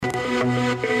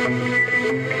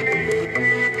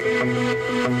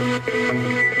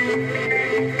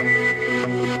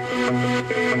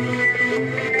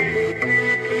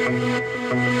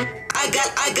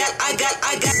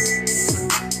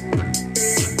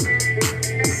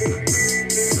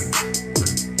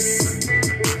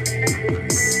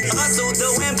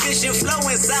flow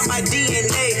inside my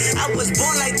DNA. I was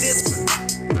born like this.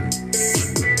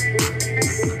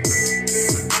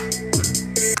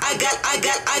 I got.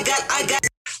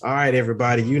 All right,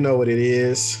 everybody, you know what it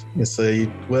is. And so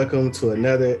welcome to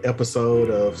another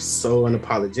episode of So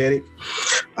Unapologetic.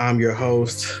 I'm your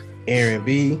host, Aaron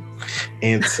B.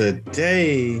 And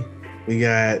today we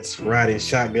got riding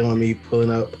shotgun on me, pulling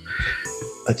up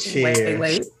a chair.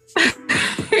 Wait.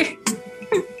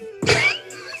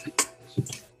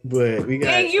 But we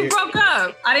got. Hey, you broke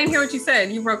up. I didn't hear what you said.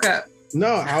 You broke up.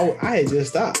 No, I had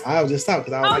just stopped. I was just stopped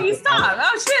because I was. Oh, you stopped.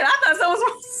 Oh shit! I thought someone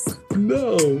was.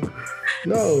 No.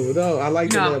 I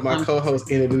like to let my co-hosts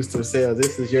introduce themselves.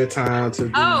 This is your time to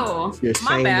do your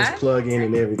shameless plug-in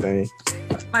and everything.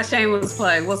 My shameless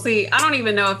plug. Well, see, I don't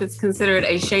even know if it's considered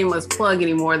a shameless plug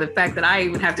anymore. The fact that I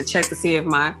even have to check to see if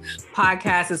my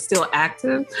podcast is still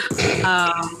active.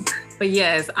 But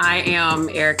yes, I am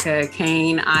Erica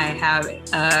Kane. I have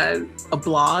a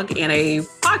blog and a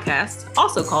podcast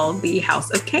also called The House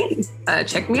of Kane.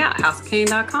 Check me out,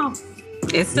 houseofkane.com.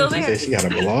 It's still there. She said she got a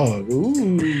blog.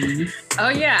 Ooh. Oh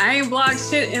yeah, I ain't blogged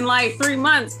shit in like 3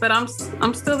 months, but I'm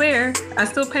still there. I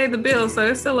still pay the bill, so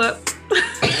it's still up.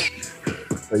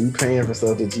 Are you paying for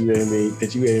stuff that you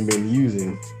ain't been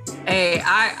using? Hey,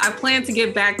 I plan to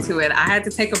get back to it. I had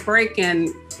to take a break and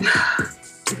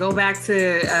go back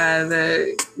to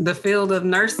the field of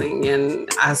nursing, and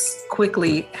I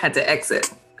quickly had to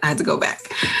exit. I had to go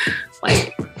back.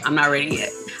 Like, I'm not ready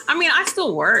yet. I mean, I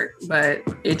still work, but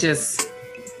it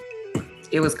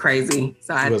was crazy.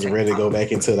 So I wasn't ready to go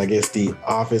back into, I guess, the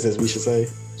office, as we should say.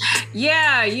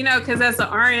 Yeah, because as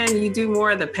an RN, you do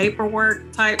more of the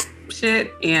paperwork type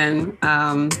shit. And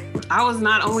I was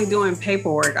not only doing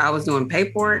paperwork, I was out in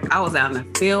the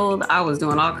field. I was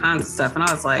doing all kinds of stuff. And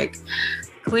I was like,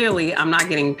 clearly, I'm not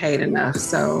getting paid enough.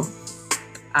 So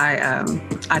I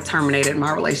terminated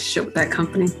my relationship with that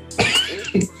company.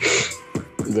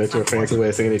 Is that your fancy way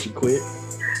of saying that you quit?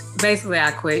 Basically,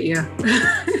 I quit, yeah.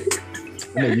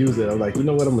 I'm going to use it. I'm like, you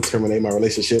know what? I'm going to terminate my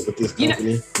relationship with this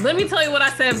company. Let me tell you what I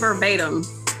said verbatim.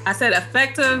 I said,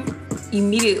 effective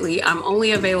immediately. I'm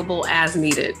only available as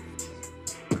needed.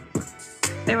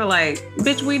 They were like,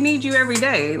 bitch, we need you every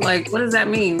day. Like, what does that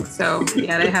mean? So,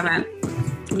 yeah, they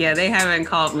haven't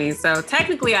called me. So,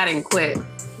 technically, I didn't quit.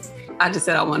 I just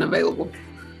said I wasn't available.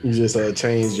 You just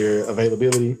changed your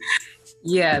availability?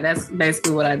 Yeah, that's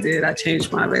basically what I did. I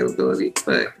changed my availability,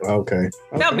 but okay.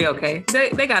 That'll be okay.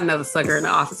 They got another sucker in the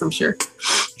office, I'm sure.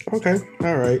 Okay,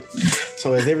 all right.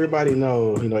 So as everybody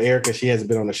know, Erica, she hasn't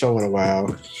been on the show in a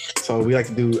while, so we like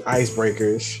to do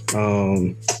icebreakers.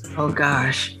 Oh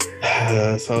gosh.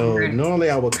 So normally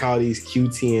I would call these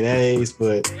QT&As,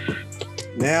 but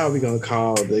now we're gonna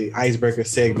call the icebreaker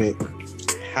segment,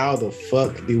 "How the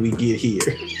fuck did we get here?"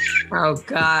 Oh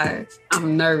God,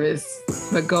 I'm nervous,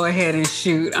 but go ahead and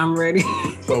shoot. I'm ready.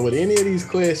 So with any of these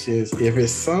questions, if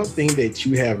it's something that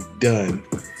you have done,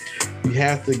 you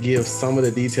have to give some of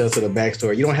the details to the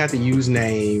backstory. You don't have to use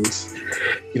names.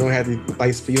 You don't have to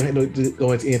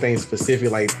go into anything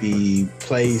specific like the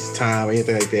place, time, or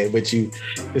anything like that. But you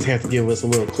just have to give us a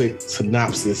little quick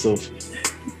synopsis of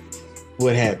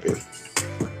what happened.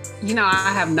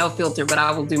 I have no filter, but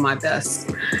I will do my best.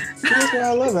 That's why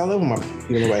I love it. I love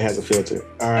when nobody has a filter.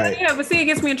 All right. Yeah, but see, it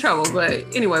gets me in trouble. But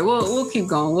anyway, we'll keep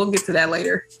going. We'll get to that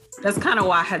later. That's kind of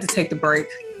why I had to take the break.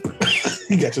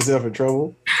 You got yourself in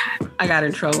trouble? I got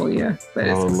in trouble, yeah. But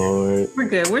Lord. We're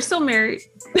good. We're still married.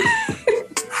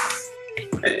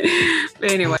 But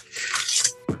anyway.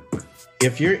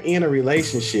 If you're in a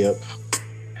relationship,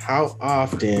 how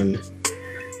often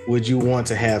would you want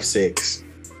to have sex?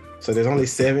 So there's only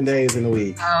 7 days in a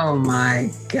week. Oh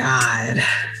my God.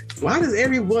 Why does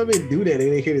every woman do that? They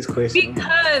didn't hear this question.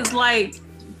 Because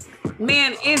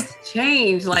man, it's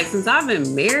changed. Since I've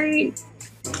been married,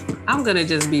 I'm going to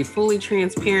just be fully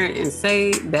transparent and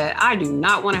say that I do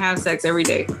not want to have sex every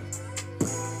day.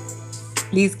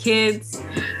 These kids,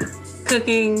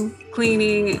 cooking,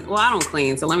 cleaning. Well, I don't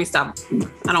clean, so let me stop.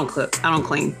 I don't cook. I don't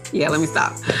clean. Yeah, let me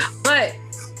stop. But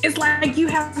it's like you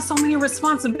have so many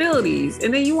responsibilities,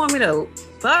 and then you want me to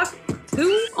fuck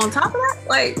too on top of that?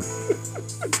 Like,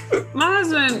 my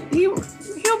husband, he'll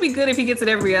be good if he gets it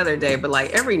every other day, but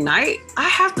every night, I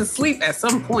have to sleep at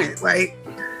some point, right?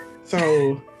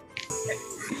 So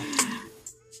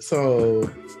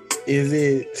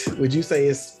would you say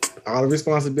it's all the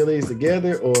responsibilities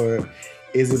together, or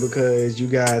is it because you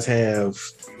guys have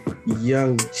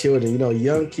young children?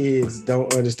 Young kids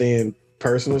don't understand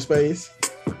personal space.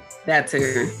 That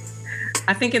too.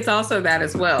 I think it's also that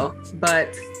as well.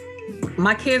 But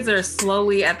my kids are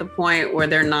slowly at the point where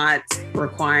they're not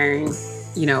requiring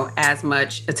as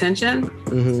much attention.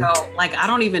 So like, I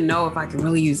don't even know if I can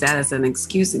really use that as an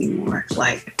excuse anymore.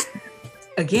 Like,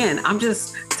 again, I'm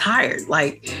just tired.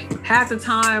 Like half the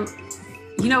time,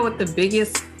 what the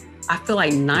biggest, I feel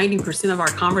like 90% of our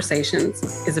conversations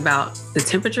is about the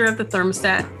temperature of the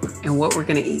thermostat and what we're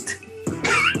going to eat.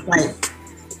 Like,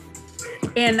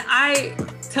 and I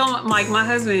tell like my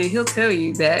husband, he'll tell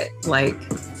you that like,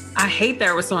 I hate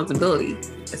that responsibility.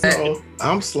 So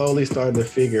I'm slowly starting to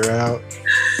figure out,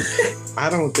 I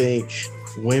don't think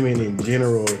women in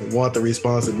general want the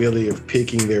responsibility of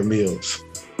picking their meals.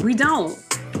 We don't.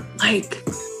 Like,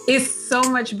 it's so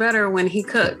much better when he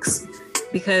cooks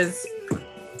because,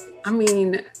 I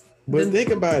mean. But think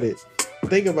about it.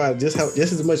 Think about just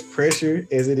as much pressure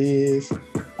as it is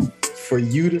for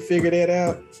you to figure that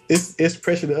out. It's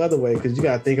pressure the other way because you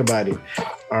got to think about it.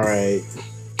 All right.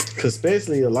 Because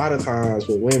especially a lot of times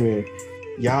with women,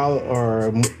 y'all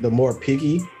are the more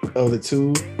picky of the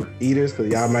two eaters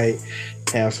because y'all might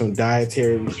have some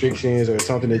dietary restrictions or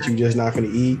something that you just not going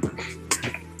to eat.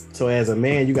 So as a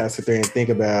man, you got to sit there and think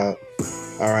about,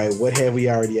 all right, what have we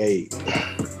already ate?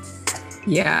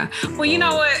 Yeah. Well, you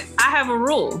know what? I have a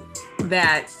rule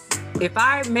that if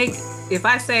I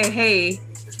say, hey,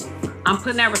 I'm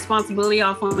putting that responsibility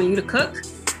off on you to cook,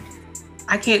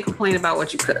 I can't complain about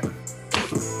what you cook.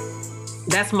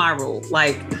 That's my rule.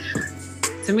 Like,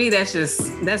 to me, that's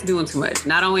doing too much.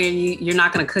 Not only you're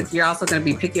not going to cook, you're also going to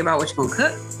be picky about what you're going to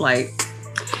cook. Like,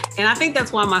 and I think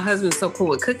that's why my husband's so cool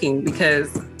with cooking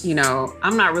because,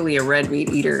 I'm not really a red meat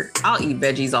eater. I'll eat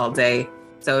veggies all day.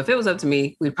 So if it was up to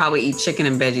me, we'd probably eat chicken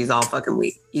and veggies all fucking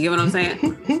week. You get what I'm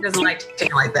saying? He doesn't like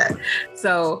chicken like that.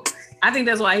 So I think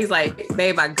that's why he's like,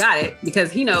 babe, I got it.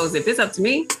 Because he knows if it's up to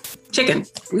me, chicken,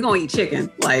 we're going to eat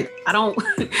chicken. Like,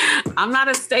 I'm not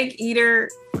a steak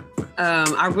eater.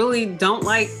 I really don't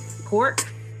like pork.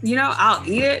 I'll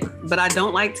eat it, but I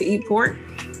don't like to eat pork.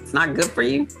 It's not good for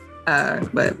you.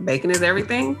 But bacon is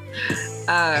everything.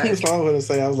 That's all I was going to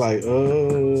say. I was like,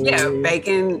 oh. Yeah,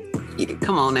 bacon.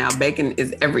 Come on now. Bacon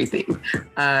is everything.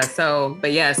 So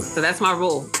that's my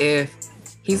rule. If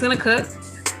he's going to cook,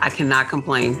 I cannot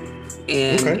complain.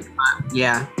 And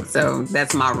so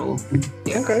that's my rule.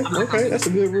 Yeah. Okay. That's a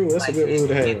good rule. That's a good rule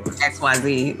to have.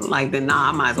 XYZ, like then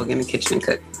I might as well get in the kitchen and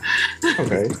cook.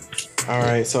 Okay. All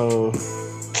right. So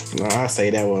I'll say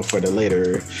that one for the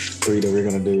later three that we're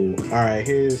gonna do. All right.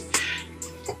 Here's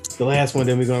the last one.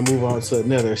 Then we're gonna move on to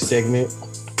another segment.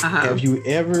 Have you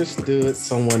ever stood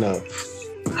someone up?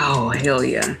 Oh hell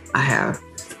yeah, I have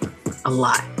a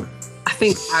lot. I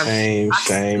think I've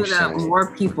stood up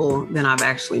more people than I've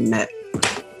actually met.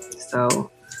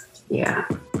 So, yeah.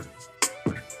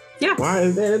 Why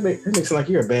is that? It makes it like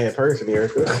you're a bad person,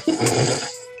 Erica.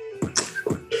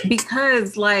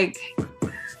 Because, like,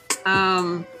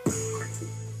 I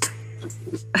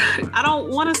don't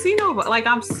want to see nobody. Like,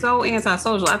 I'm so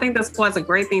antisocial. I think that's why it's a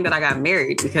great thing that I got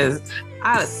married because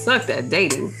I sucked at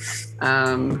dating. I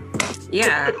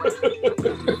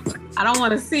don't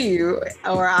want to see you,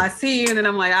 or I see you and then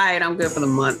I'm like, all right, I'm good for the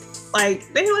month.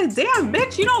 Like, they're like, damn,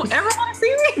 bitch, you don't ever want to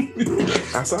see me?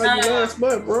 I saw you last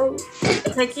month, bro.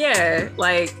 Like, yeah,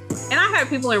 like, and I have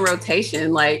people in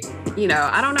rotation. Like,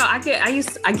 I don't know. I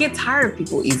get tired of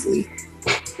people easily.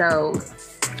 So,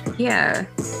 yeah.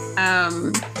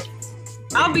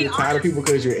 I'll be tired of people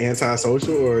because you're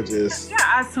antisocial, or just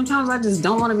sometimes I just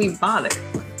don't want to be bothered.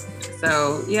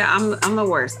 So yeah, I'm the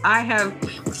worst. I have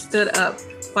stood up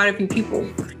quite a few people.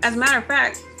 As a matter of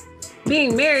fact,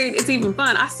 being married, it's even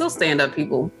fun. I still stand up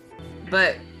people,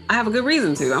 but I have a good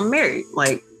reason to. I'm married.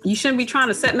 Like, you shouldn't be trying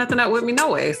to set nothing up with me no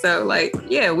way. So like,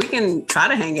 yeah, we can try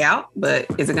to hang out, but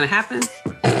is it gonna happen?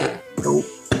 Nope.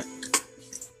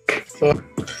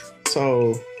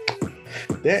 So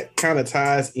that kind of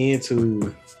ties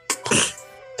into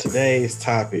today's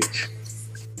topic.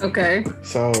 Okay.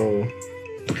 So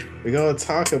we're going to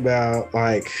talk about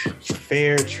like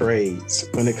fair trades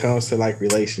when it comes to like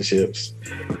relationships.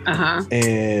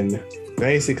 And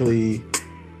basically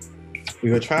we're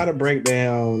going to try to break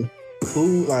down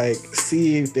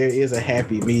see if there is a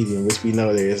happy medium, which we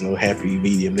know there is no happy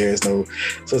medium. There is no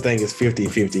such thing as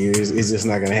 50-50. It's just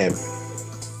not going to happen.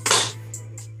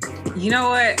 You know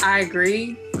what? I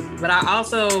agree. But I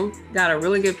also got a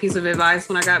really good piece of advice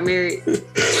when I got married.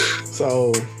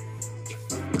 So.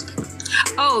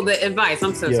 Oh, the advice.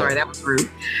 I'm so sorry. That was rude.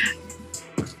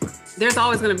 There's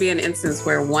always going to be an instance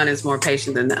where one is more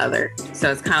patient than the other.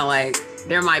 So it's kind of like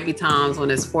there might be times when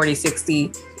it's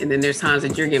 40-60, and then there's times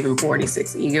that you're giving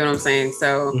 40-60. You get what I'm saying?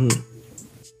 So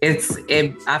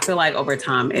I feel like over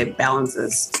time it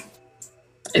balances.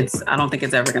 I don't think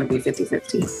it's ever going to be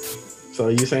 50-50. So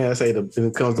you saying I say when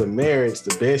it comes to marriage,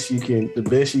 the best you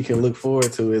can look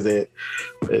forward to is that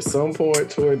at some point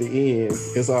toward the end,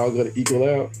 it's all going to equal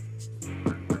out.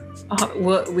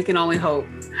 Well, we can only hope.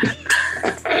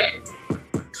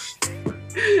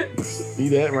 See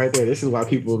that right there? This is why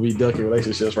people will be ducking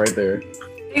relationships right there.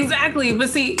 Exactly. But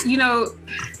see,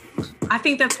 I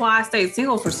think that's why I stayed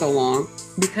single for so long,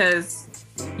 because,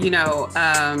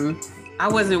 I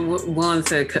wasn't willing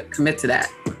to commit to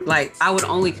that. Like, I would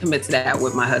only commit to that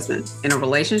with my husband. In a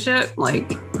relationship, like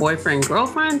boyfriend,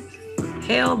 girlfriend,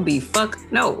 hell be fuck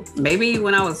no. Maybe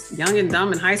when I was young and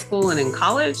dumb in high school and in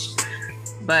college,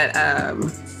 but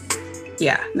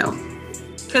yeah, no.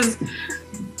 Because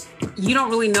you don't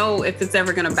really know if it's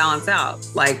ever going to balance out.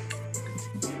 Like,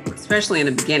 especially in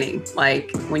the beginning.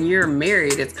 Like, when you're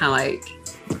married, it's kind of like,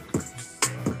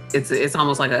 it's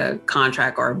almost like a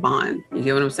contract or a bond. You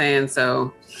get what I'm saying?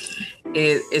 So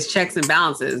it's checks and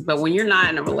balances. But when you're not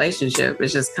in a relationship,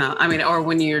 it's just kind of, or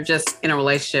when you're just in a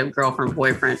relationship, girlfriend,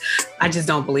 boyfriend, I just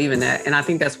don't believe in that. And I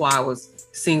think that's why I was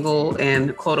single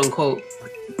and quote unquote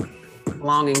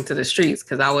belonging to the streets,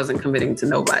 because I wasn't committing to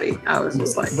nobody. I was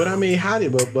just like, but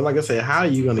like I said, how are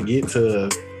you going to get to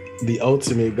the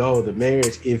ultimate goal, the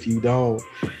marriage, if you don't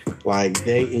like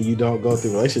date and you don't go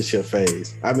through relationship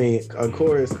phase? Of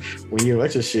course, when you're in a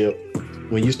relationship,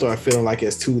 when you start feeling like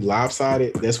it's too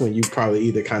lopsided, that's when you probably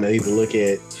either look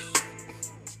at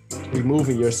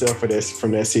removing yourself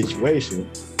from that situation.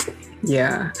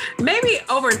 Yeah, maybe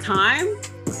over time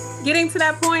getting to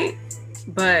that point.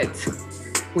 But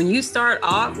when you start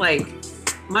off, like,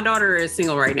 my daughter is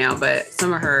single right now, but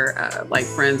some of her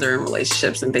friends are in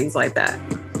relationships and things like that.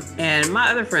 And my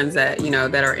other friends that,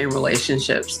 that are in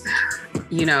relationships,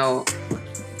 I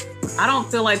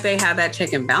don't feel like they have that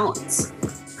check and balance.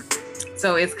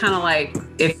 So it's kind of like,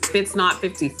 if it's not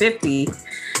 50-50,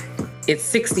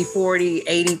 it's 60-40,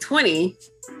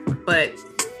 80-20, but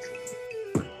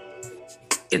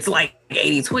it's like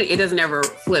 80-20. It doesn't ever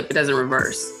flip. It doesn't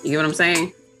reverse. You get what I'm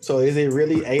saying? So is it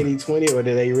really 80-20, or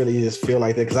do they really just feel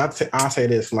like that? Because I say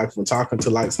this from talking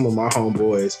to like some of my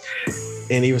homeboys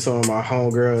and even some of my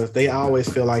homegirls, they always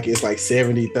feel like it's like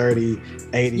 70-30,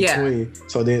 80-20. Yeah.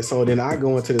 So then I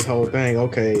go into this whole thing,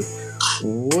 okay,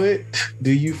 what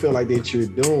do you feel like that you're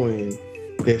doing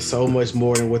that's so much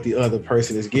more than what the other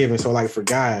person is giving? So like for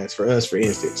guys, for us, for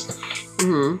instance,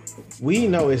 we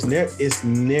know it's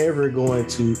never going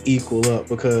to equal up,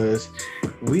 because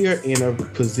we are in a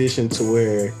position to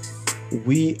where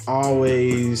we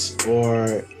always,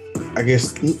 or I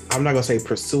guess I'm not gonna say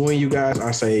pursuing you guys,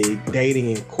 I say dating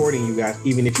and courting you guys,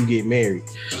 even if you get married.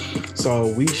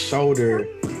 So we shoulder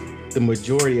the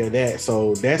majority of that.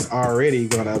 So that's already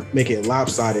gonna make it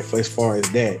lopsided for as far as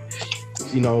that.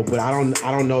 But I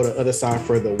don't know the other side.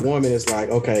 For the woman, it's like,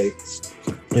 okay,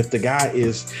 if the guy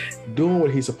is doing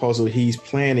what he's supposed to, he's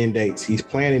planning dates, he's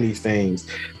planning these things.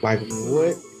 Like,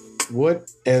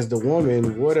 what as the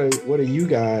woman, what are you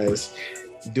guys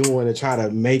doing to try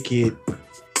to make it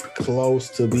close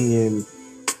to being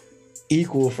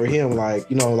equal for him? Like,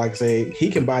 like say he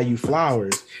can buy you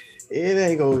flowers. It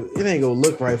ain't gonna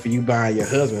look right for you buying your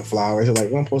husband flowers. It's like,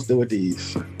 what am I supposed to do with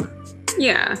these?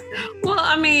 Yeah. Well,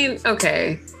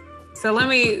 okay. So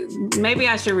maybe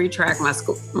I should retract my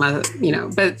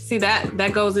but see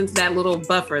that goes into that little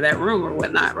buffer, that room or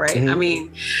whatnot, right?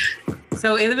 Mm-hmm.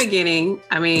 So in the beginning,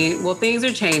 things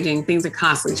are changing. Things are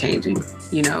constantly changing,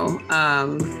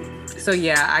 So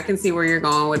yeah, I can see where you're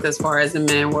going with as far as the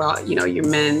men, where all, your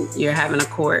men, you're having a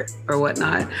court or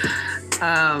whatnot.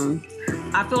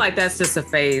 I feel like that's just a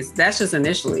phase. That's just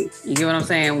initially. You get what I'm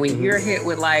saying? When you're hit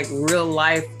with like real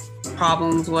life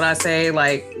problems, what I say,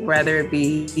 like whether it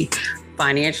be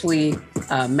financially,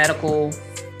 medical,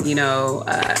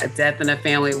 death in the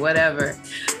family, whatever,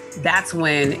 that's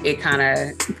when it kind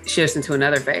of shifts into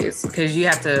another phase, because you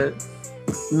have to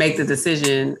make the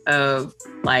decision of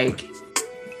like,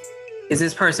 is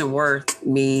this person worth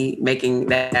me making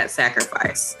that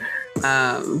sacrifice?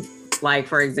 Like,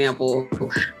 for example,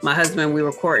 my husband, we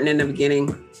were courting in the beginning,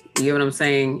 you get what I'm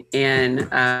saying? And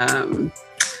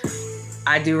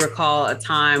I do recall a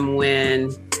time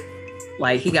when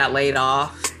like he got laid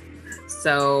off.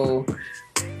 So,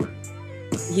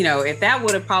 if that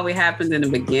would have probably happened in the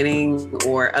beginning,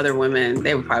 or other women,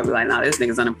 they would probably be like, nah, this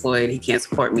nigga's unemployed. He can't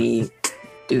support me.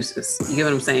 Deuces. You get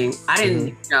what I'm saying? I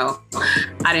didn't,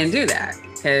 I didn't do that,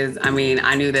 because I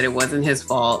knew that it wasn't his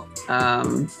fault,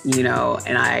 and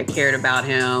I cared about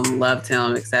him, loved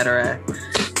him, etc.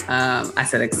 I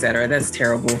said etc. That's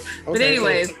terrible. Okay, but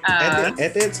anyways, so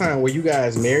at that time, were you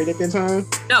guys married at that time?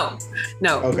 No.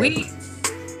 Okay.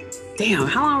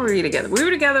 How long were we together? We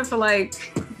were together for like,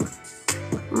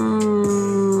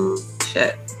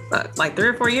 shit, like 3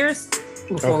 or 4 years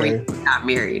before we got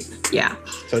married. Yeah.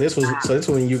 So this was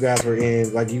when you guys were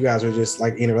you guys were just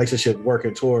like in a relationship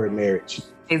working toward marriage.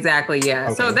 Exactly. Yeah.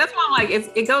 Okay. So that's why I'm like,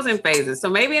 it goes in phases. So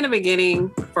maybe in the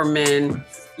beginning for men,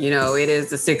 it is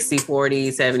the 60-40,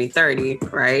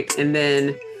 70-30, right? And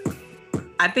then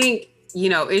I think,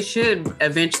 it should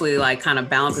eventually like kind of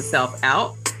balance itself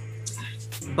out.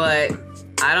 But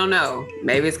I don't know.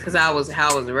 Maybe it's because how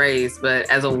I was raised. But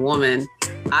as a woman,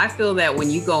 I feel that when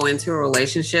you go into a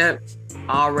relationship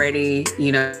already,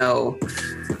 being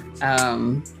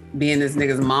this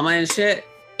nigga's mama and shit,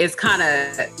 it's kind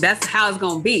of, that's how it's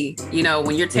going to be.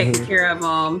 When you're taking care of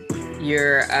them,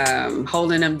 you're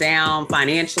holding them down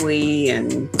financially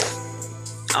and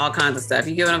all kinds of stuff.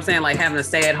 You get what I'm saying? Like having a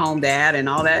stay-at-home dad and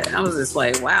all that. I was just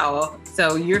like, wow.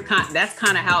 So that's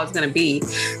kind of how it's going to be.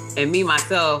 And me,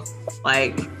 myself,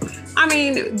 like, I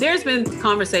mean, there's been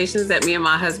conversations that me and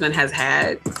my husband has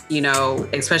had,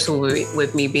 especially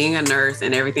with me being a nurse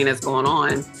and everything that's going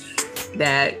on,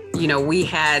 that, we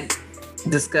had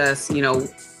discussed,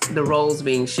 the roles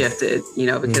being shifted,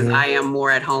 because I am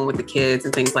more at home with the kids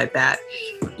and things like that,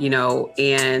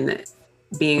 and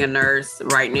being a nurse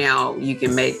right now, you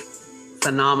can make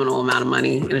phenomenal amount of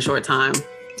money in a short time.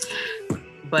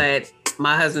 But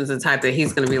my husband's the type that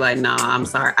he's going to be like, nah, I'm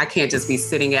sorry. I can't just be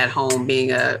sitting at home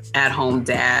being a at-home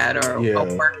dad or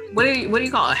what do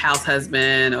you call it? A house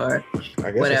husband or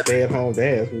I guess whatever. A stay-at-home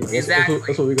dad. Exactly.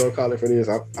 That's what we're going to call it for this.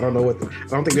 I don't know I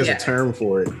don't think there's a term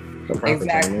for it. A proper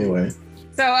term anyway.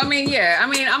 So, I mean,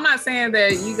 I'm not saying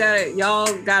that y'all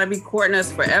gotta be courting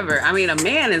us forever. I mean, a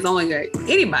man is only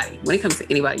anybody, when it comes to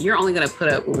anybody, you're only gonna put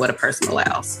up with what a person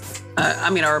allows.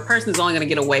 Or a person is only gonna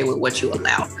get away with what you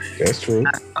allow. That's true.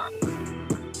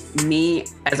 Me,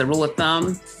 as a rule of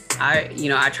thumb,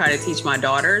 I try to teach my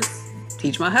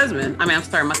husband,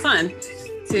 my son,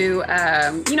 to,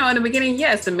 in the beginning,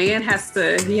 yes, the man has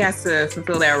to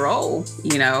fulfill that role,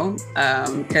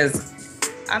 because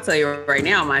I'll tell you right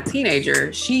now, my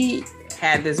teenager, she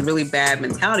had this really bad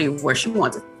mentality where she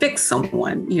wants to fix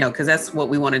someone, because that's what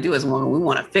we want to do as women. We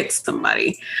want to fix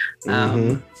somebody.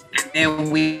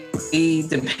 And we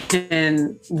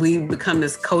become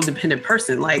this codependent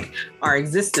person. Like our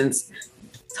existence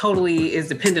totally is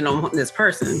dependent on this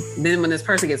person. Then when this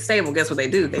person gets stable, guess what they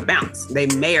do? They bounce. They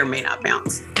may or may not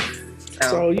bounce.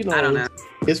 So I don't know.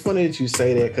 It's funny that you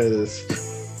say that because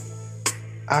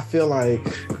I feel like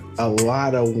a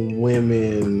lot of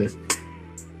women,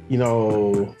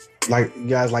 like you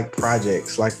guys like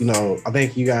projects, like, I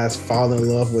think you guys fall in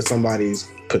love with somebody's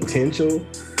potential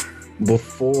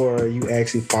before you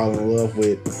actually fall in love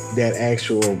with that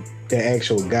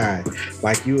actual guy.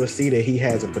 Like you will see that he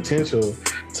has a potential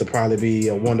to probably be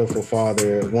a wonderful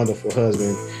father, a wonderful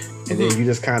husband. And then you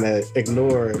just kind of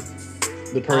ignore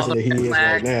the person that he is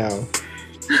right now.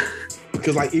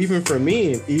 Because like, even for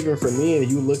me, you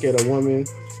look at a woman,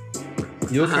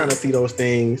 you'll kind of see those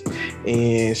things,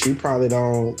 and she probably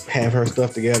don't have her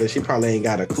stuff together. She probably ain't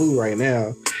got a clue right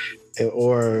now.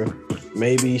 Or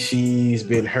maybe she's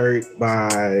been hurt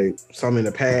by some in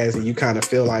the past, and you kind of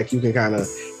feel like you can kind of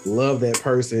love that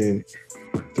person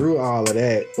through all of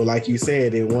that. But like you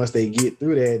said, then once they get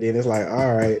through that, then it's like,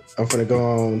 all right, I'm gonna go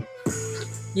on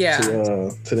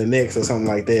to the next or something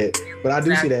like that. But I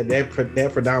do see that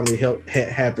predominantly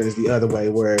happens the other way,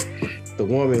 where the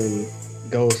woman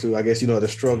goes through, I guess, the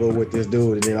struggle with this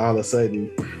dude, and then all of a sudden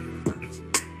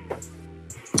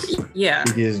he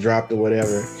gets dropped or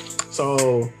whatever.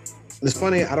 So it's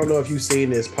funny, I don't know if you've seen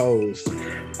this post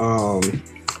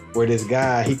where this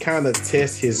guy, he kind of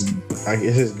tests his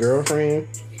girlfriend.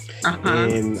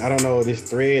 And I don't know, this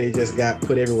thread, it just got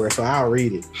put everywhere, so I'll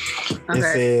read it.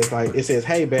 It says,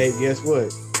 hey babe, guess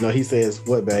what? No, he says,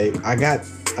 what babe? I got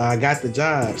the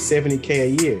job, $70K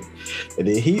a year. And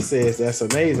then he says, that's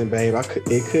amazing, babe.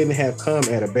 It couldn't have come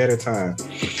at a better time.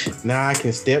 Now I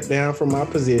can step down from my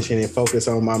position and focus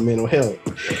on my mental health.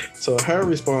 So her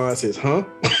response is, huh?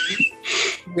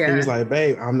 He was like,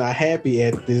 babe, I'm not happy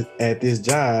at this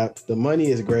job. The money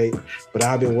is great, but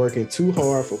I've been working too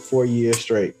hard for 4 years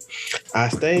straight. I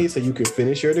stayed so you can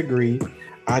finish your degree.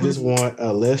 I just want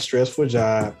a less stressful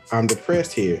job. I'm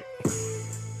depressed here.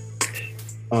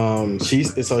 She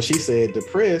said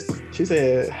depressed. She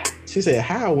said,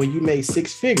 how, when you make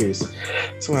 6 figures?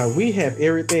 So we have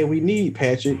everything we need,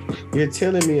 Patrick. You're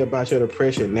telling me about your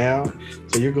depression now.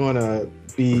 So you're going to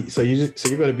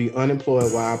be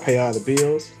unemployed while I pay all the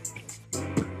bills.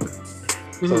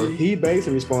 So he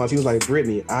basically responds, he was like,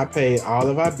 Brittany, I paid all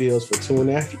of our bills for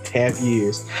 2.5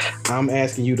 years. I'm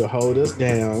asking you to hold us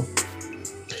down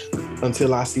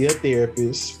until I see a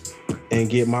therapist. and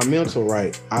get my mental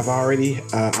right. I already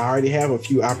have a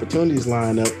few opportunities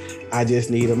lined up. I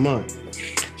just need a month.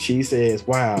 She says,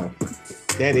 wow,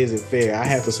 that isn't fair. I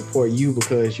have to support you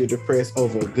because you're depressed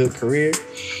over a good career.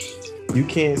 You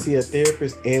can't see a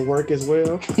therapist and work as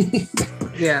well.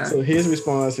 Yeah. So his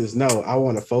response is, no, I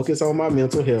want to focus on my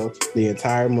mental health the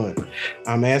entire month.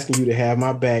 I'm asking you to have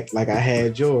my back like I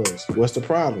had yours. What's the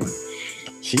problem?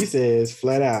 She says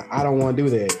flat out, I don't want to do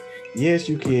that. Yes,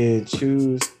 you can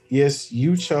choose. Yes,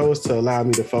 you chose to allow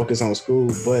me to focus on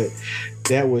school, but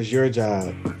that was your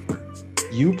job.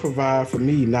 You provide for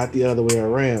me, not the other way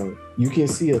around. You can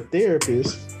see a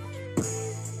therapist.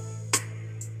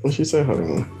 What she said? Hold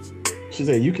on. She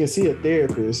said, you can see a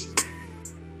therapist.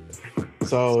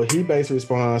 So he basically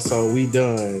responds, so we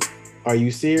done. Are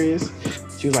you serious?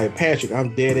 She was like, Patrick,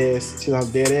 I'm dead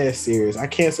ass serious. I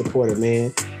can't support a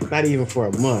man, not even for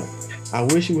a month. I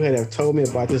wish you would have told me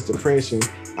about this depression.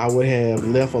 I would have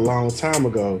left a long time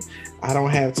ago. I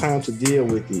don't have time to deal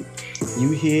with it.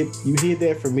 You hid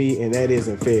that for me, and that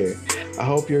isn't fair. I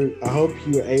hope you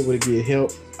are able to get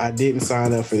help. I didn't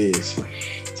sign up for this.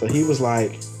 So he was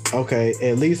like, okay,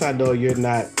 at least I know you're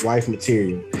not wife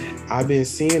material. I've been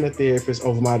seeing a therapist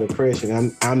over my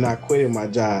depression. I'm not quitting my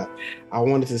job. I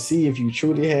wanted to see if you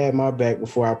truly had my back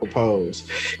before I propose.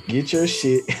 Get your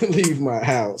shit and leave my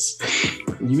house.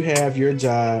 You have your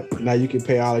job. Now you can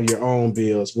pay all of your own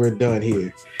bills. We're done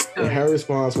here. And her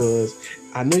response was,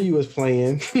 I knew you was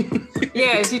playing.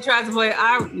 Yeah, she tried to play.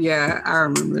 I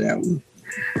remember that one.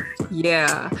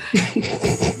 Yeah.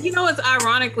 You know, it's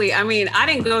ironically, I mean, I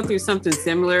didn't go through something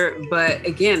similar, but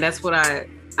again, that's what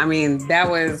that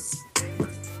was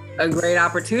a great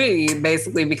opportunity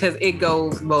basically because it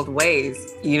goes both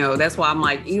ways. You know, that's why I'm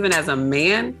like, even as a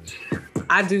man,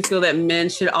 I do feel that men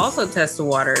should also test the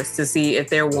waters to see if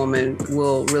their woman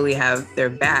will really have their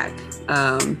back.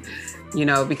 You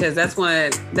know, because that's one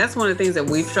of the things that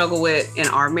we've struggled with in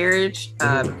our marriage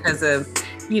because of,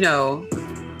 you know,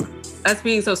 us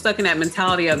being so stuck in that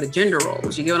mentality of the gender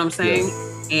roles. You get what I'm saying?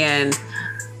 Yeah. And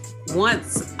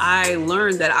once I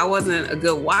learned that I wasn't a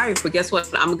good wife, but guess what?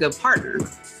 I'm a good partner.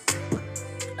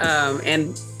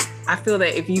 And I feel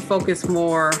that if you focus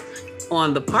more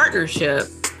on the partnership,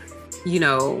 you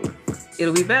know,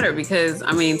 it'll be better because,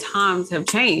 I mean, times have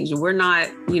changed. We're not,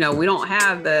 you know, we don't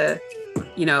have the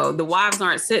wives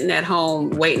aren't sitting at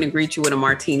home waiting to greet you with a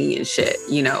martini and shit.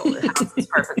 You know, the house is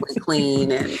perfectly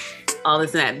clean and all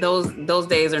this and that. Those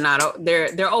days are not,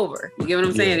 they're over. You get what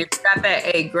I'm saying? Yeah. If you got that,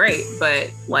 hey, great.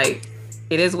 But like,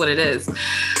 it is what it is.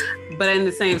 But in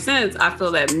the same sense, I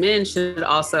feel that men should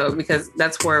also, because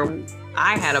that's where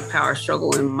I had a power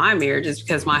struggle in my marriage, is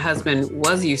because my husband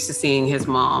was used to seeing his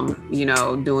mom, you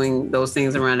know, doing those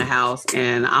things around the house.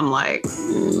 And I'm like,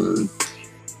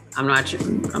 I'm not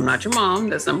your mom.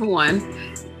 That's number one.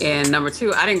 And number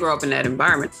two, I didn't grow up in that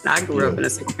environment. I grew up in a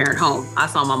single parent home. I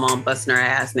saw my mom busting her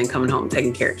ass and then coming home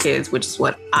taking care of kids, which is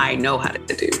what I know how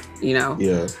to do, you know?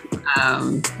 Yeah.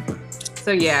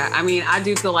 So yeah, I mean, I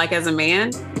do feel like as a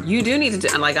man, you do need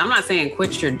to, like, I'm not saying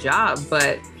quit your job,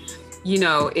 but you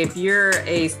know, if you're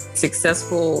a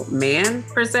successful man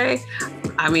per se,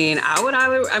 I mean,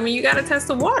 you got to test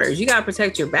the waters. You got to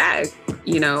protect your bag,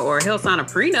 you know, or he'll sign a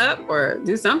prenup or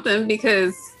do something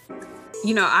because,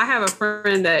 you know, I have a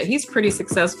friend that he's pretty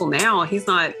successful now. He's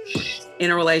not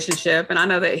in a relationship. And I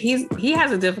know that he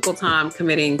has a difficult time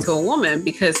committing to a woman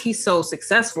because he's so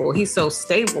successful. He's so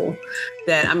stable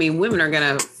that, I mean, women are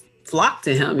going to flock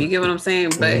to him. You get what I'm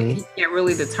saying? But he can't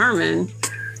really determine,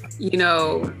 you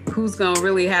know, who's going to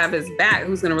really have his back,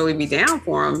 who's going to really be down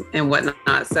for him and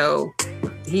whatnot. So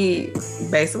he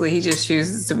just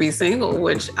chooses to be single,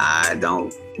 which I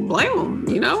don't blame him,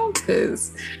 you know,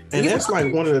 because. And that's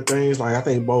like one of the things, like, I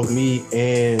think both me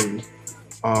and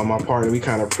my partner, we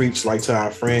kind of preach like to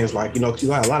our friends, like, you know, cause a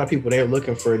lot of people, they're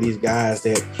looking for these guys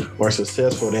that are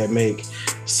successful, that make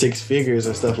six figures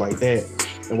and stuff like that.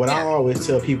 And what I always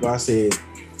tell people, I said,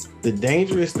 the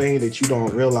dangerous thing that you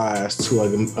don't realize to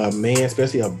a man,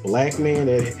 especially a black man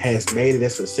that has made it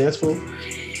as successful,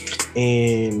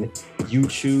 and you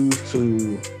choose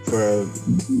to, for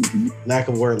lack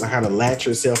of word, like, kind of latch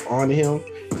yourself onto him,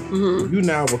 you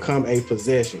now become a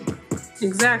possession.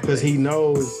 Exactly. Because he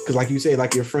knows, because like you said,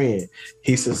 like your friend,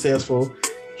 he's successful.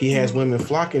 He has women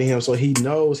flocking to him. So he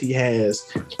knows he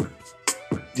has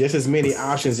just as many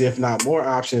options, if not more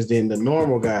options, than the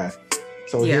normal guy.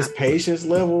 So his patience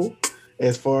level,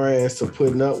 as far as to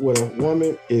putting up with a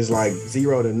woman, is like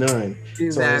 0 to none.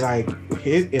 Exactly. So it's like,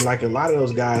 in like a lot of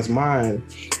those guys' mind,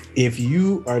 if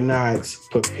you are not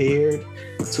prepared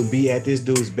to be at this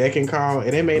dude's beck and call,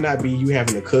 and it may not be you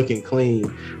having to cook and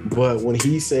clean, but when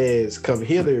he says come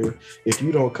hither, if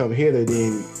you don't come hither,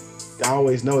 then I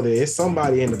always know that it's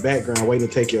somebody in the background waiting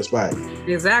to take your spot.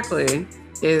 Exactly.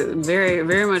 Very,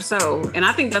 very much so. And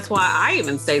I think that's why I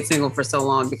even stayed single for so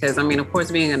long, because I mean, of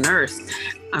course, being a nurse,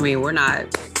 I mean, we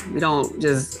have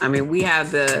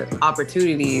the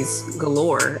opportunities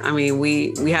galore. I mean,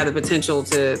 we have the potential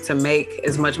to make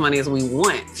as much money as we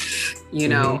want, you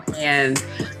know, and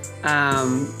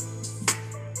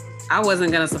I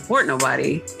wasn't going to support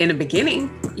nobody in the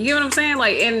beginning. You get what I'm saying?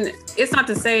 Like, and it's not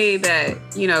to say that,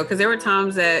 you know, because there were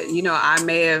times that, you know, I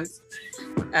may have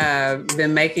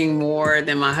been making more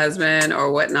than my husband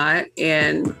or whatnot.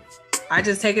 And I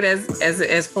just take it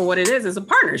as for what it is. It's a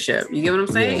partnership. You get what I'm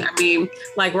saying? Yeah. I mean,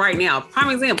 like right now, prime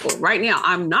example, right now,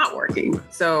 I'm not working.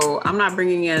 So I'm not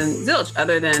bringing in zilch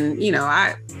other than, you know,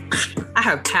 I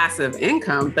have passive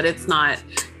income, but it's not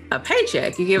a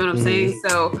paycheck. You get what I'm saying?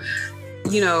 So,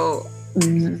 you know,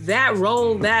 that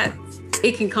role, that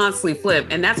it can constantly flip.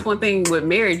 And that's one thing with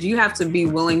marriage, you have to be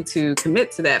willing to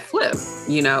commit to that flip,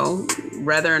 you know,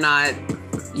 whether or not,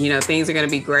 you know, things are going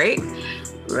to be great,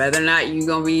 whether or not you're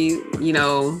going to be, you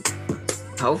know,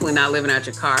 hopefully not living out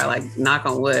your car, like knock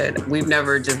on wood. We've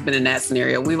never just been in that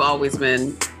scenario. We've always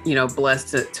been, you know,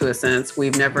 blessed to a sense.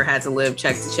 We've never had to live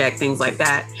check to check, things like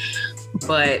that.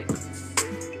 But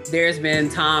there's been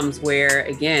times where,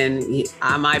 again,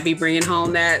 I might be bringing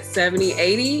home that 70,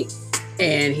 80,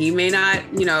 and he may not,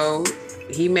 you know,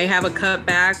 he may have a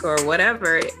cutback or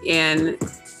whatever.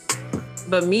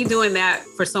 But me doing that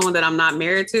for someone that I'm not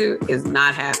married to is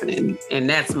not happening. And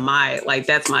that's my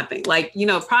thing. Like, you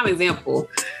know, prime example,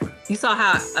 you saw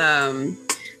how,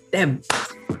 I'm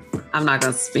not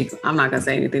going to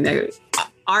say anything negative.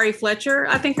 Ari Fletcher,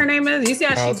 I think her name is. You see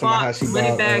how she bought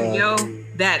Money Bag Yo?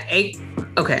 That 8.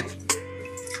 Okay.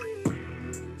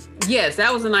 Yes,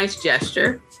 that was a nice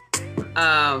gesture.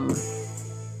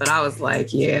 But I was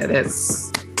like, yeah,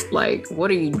 that's like,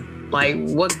 what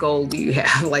goal do you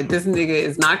have? Like, this nigga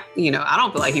is not, you know, I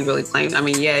don't feel like he really claimed. I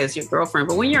mean, yeah, it's your girlfriend,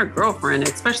 but when you're a girlfriend,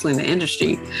 especially in the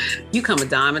industry, you come a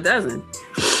dime a dozen.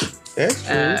 That's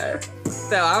true.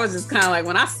 So I was just kind of like,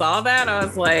 when I saw that, I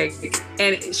was like,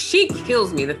 and she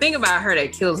kills me. The thing about her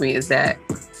that kills me is that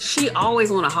she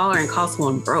always want to holler and call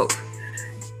someone broke.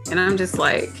 And I'm just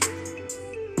like,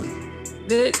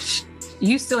 bitch,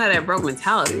 you still have that broke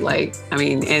mentality. Like, I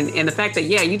mean, and the fact that,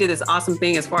 yeah, you did this awesome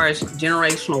thing as far as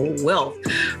generational wealth,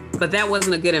 but that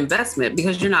wasn't a good investment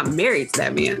because you're not married to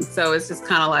that man. So it's just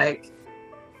kind of like,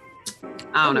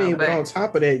 I don't know. But on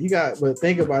top of that, but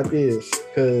think about this,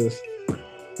 because,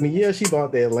 I mean, yeah, she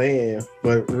bought that land,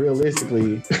 but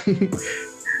realistically,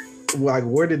 like,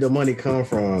 where did the money come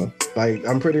from? Like,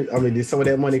 did some of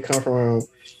that money come from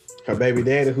her baby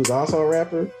daddy, who's also a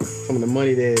rapper? Some of the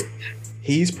money that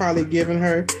he's probably giving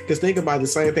her? Because think about the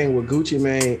same thing with Gucci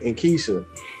Mane and Keisha.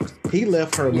 He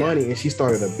left her money and she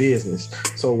started a business.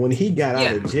 So when he got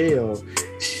out of jail,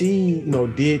 she, you know,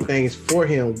 did things for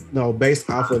him, you know, based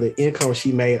off of the income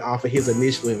she made off of his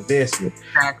initial investment.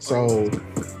 Exactly. So,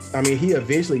 I mean, he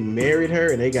eventually married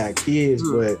her and they got kids,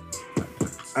 but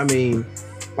I mean,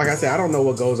 like I said, I don't know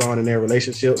what goes on in their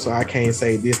relationship, so I can't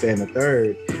say this, that, and the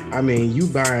third. I mean, you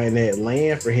buying that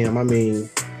land for him. I mean,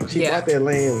 she bought that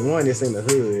land, one that's in the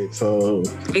hood, so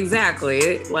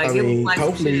exactly. Like, I mean, like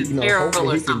hopefully he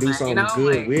can do something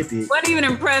good with it. Wasn't even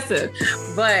impressive,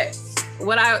 but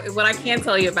what I can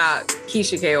tell you about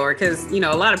Keisha Kaur, because, you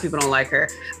know, a lot of people don't like her.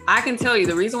 I can tell you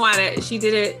the reason why that she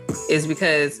did it is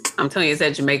because I'm telling you, it's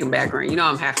that Jamaican background. You know,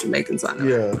 I'm half Jamaican, so I know.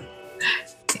 Yeah.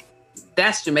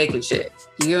 That's Jamaican shit.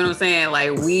 You get what I'm saying?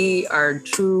 Like, we are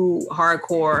true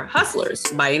hardcore hustlers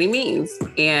by any means.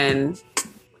 And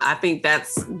I think that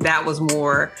was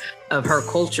more of her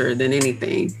culture than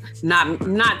anything.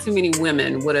 Not too many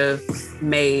women would have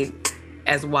made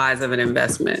as wise of an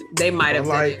investment. They might have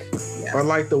or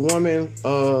like the woman,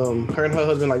 her and her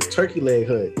husband, like Turkey Leg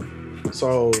Hut.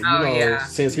 So,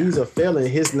 since he's a felon,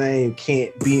 his name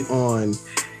can't be on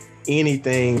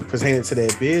anything pertaining to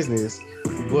that business.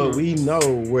 But we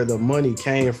know where the money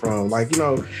came from. Like, you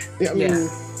know,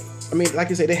 I mean, like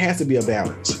you said, there has to be a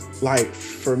balance. Like,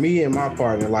 for me and my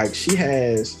partner, like, she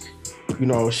has, you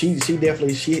know, she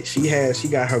definitely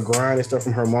got her grind and stuff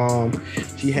from her mom.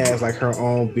 She has like her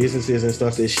own businesses and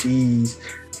stuff that she's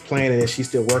planning, that she's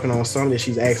still working on, some that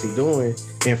she's actually doing.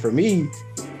 And for me,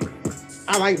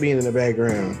 I like being in the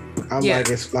background.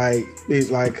 It's like,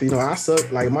 you know, I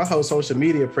suck. Like, my whole social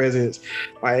media presence,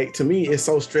 like, to me, it's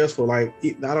so stressful. Like, I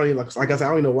don't even, like I said, I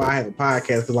don't even know why I have a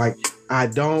podcast. Cause, like, I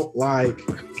don't like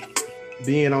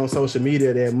being on social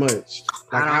media that much.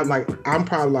 I'm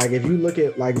probably like, if you look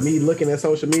at like me looking at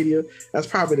social media, that's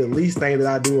probably the least thing that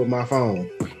I do with my phone.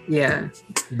 Yeah.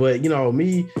 But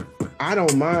me, I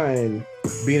don't mind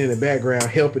being in the background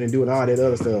helping and doing all that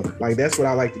other stuff. Like that's what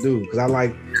I like to do, because I don't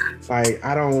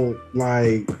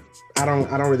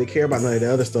really care about none of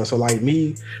the other stuff. So like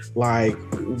me, like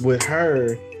with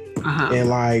her, and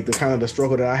like the kind of the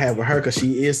struggle that I have with her, because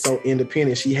she is so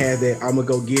independent. She has that I'm gonna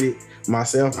go get it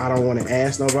myself. I don't want to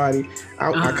ask nobody.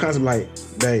 I constantly like,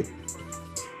 babe,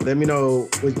 let me know.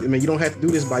 I mean, you don't have to do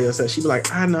this by yourself. She be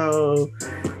like, I know.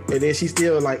 And then she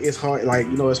still like, it's hard. Like,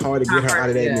 it's hard to get her out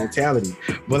of that mentality.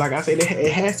 But like I said,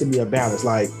 it has to be a balance.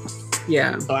 Like,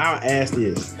 yeah. So I'll ask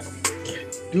this: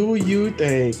 do you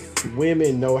think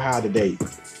women know how to date?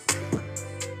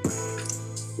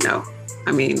 No.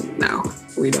 I mean, no,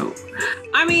 we don't.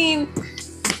 I mean,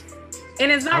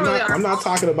 and it's not I'm not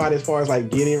talking about as far as like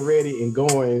getting ready and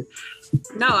going.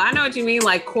 No, I know what you mean,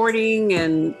 like courting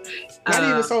and not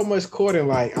even so much courting.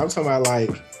 Like I'm talking about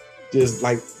like just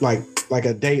like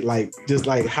a date, like just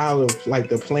like how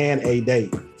to plan a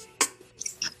date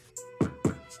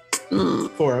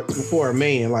for a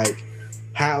man. Like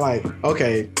how, like,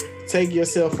 okay, take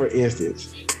yourself for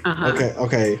instance.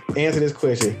 Okay, answer this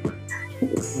question.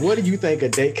 What do you think a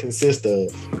date consists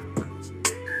of?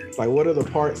 Like, what are the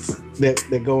parts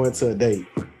that go into a date?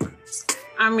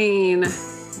 I mean,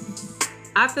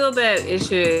 I feel that it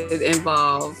should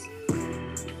involve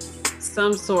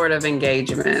some sort of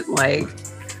engagement. Like,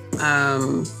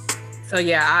 so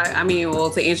yeah, I mean, well,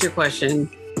 to answer your question,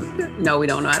 no, we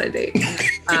don't know how to date.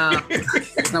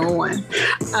 Number one.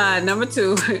 Number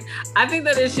two, I think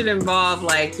that it should involve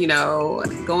like,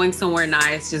 going somewhere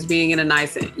nice, just being in a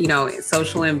nice,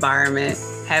 social environment,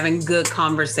 having good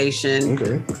conversation.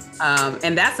 Okay.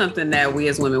 And that's something that we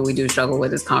as women, we do struggle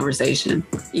with, is conversation,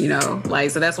 so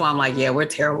that's why I'm like, yeah, we're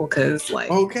terrible. Cause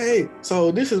like, okay.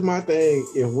 So this is my thing.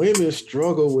 If women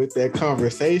struggle with that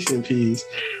conversation piece,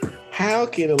 how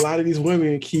can a lot of these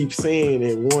women keep saying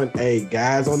that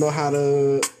guys don't know how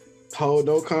to hold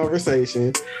no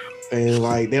conversation, and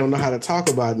like they don't know how to talk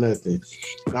about nothing?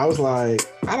 And I was like,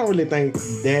 I don't really think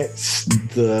that's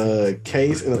the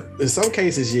case. In some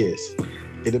cases, yes.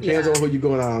 It depends on who you're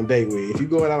going out on a date with. If you're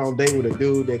going out on a date with a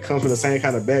dude that comes from the same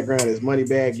kind of background as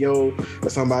Moneybagg Yo, or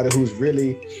somebody who's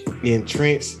really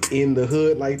entrenched in the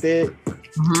hood like that,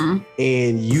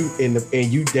 and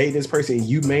you date this person, and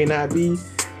you may not be,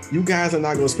 you guys are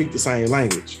not going to speak the same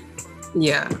language.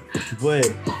 Yeah.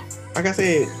 But like I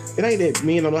said, it ain't that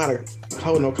men don't know how to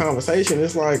hold no conversation.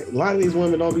 It's like a lot of these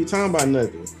women don't be talking about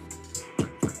nothing.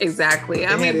 Exactly. They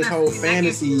had this whole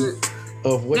fantasy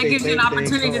of what that gives you an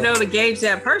opportunity to gauge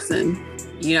that person,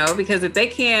 because if they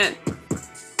can't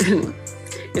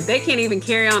even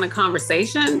carry on a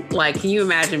conversation, like, can you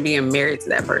imagine being married to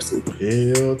that person?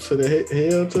 Hell to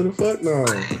the fuck no.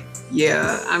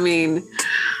 Yeah, I mean,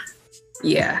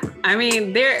 I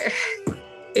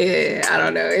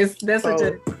don't know. That's such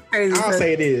a crazy. I'll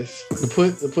say this to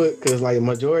put because like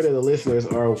majority of the listeners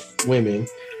are women,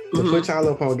 to put y'all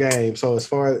up on game. So as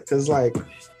far as, because like,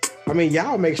 I mean,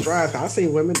 y'all make strides. I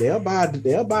seen women, they'll buy a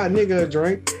nigga a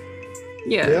drink.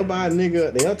 Yeah. They'll buy a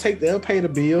nigga, they'll pay the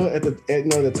bill at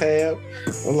the tab.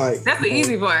 I'm like, that's the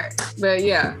easy part. But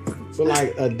yeah. But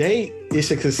like a date, it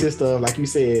should consist of, like you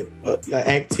said, an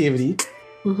activity.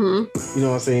 You know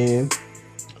what I'm saying?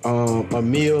 A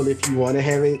meal if you want to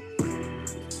have it.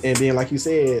 And then, like you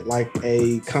said, like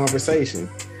a conversation.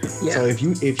 Yeah. So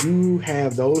if you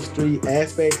have those three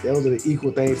aspects, those are the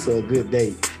equal things to a good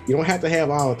date. You don't have to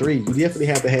have all three. You definitely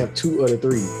have to have two of the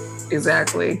three.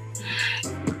 Exactly.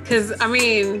 Because, I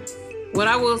mean, what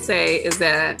I will say is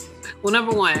that, well,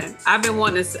 number one, I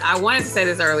wanted to say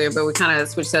this earlier, but we kind of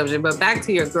switched subject. But back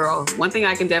to your girl. One thing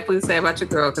I can definitely say about your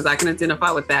girl, because I can identify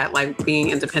with that, like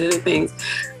being independent and things.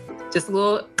 Just a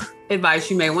little advice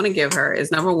you may want to give her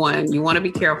is, number one, you want to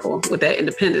be careful with that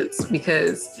independence,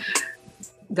 because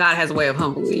God has a way of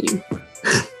humbling you.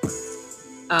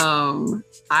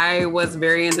 I was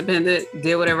very independent,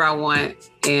 did whatever I want.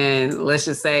 And let's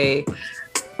just say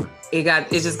it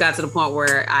just got to the point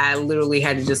where I literally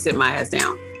had to just sit my ass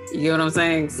down. You know what I'm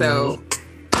saying? So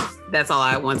that's all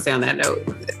I want to say on that note.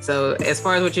 So as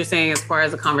far as what you're saying, as far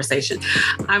as the conversation,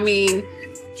 I mean,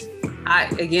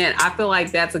 I feel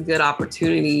like that's a good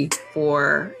opportunity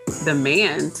for the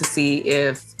man to see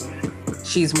if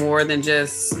she's more than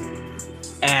just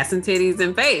ass and titties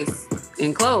and face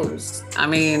and clothes. I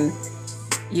mean,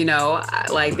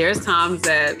 like there's times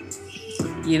that,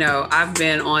 I've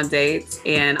been on dates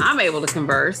and I'm able to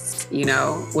converse,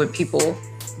 with people,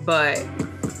 but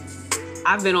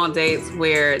I've been on dates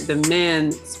where the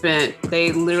men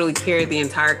they literally carried the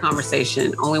entire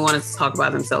conversation, only wanted to talk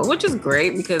about themselves, which is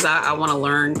great because I want to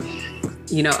learn,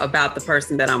 about the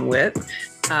person that I'm with.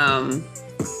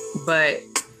 But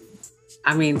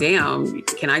I mean, damn,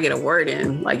 can I get a word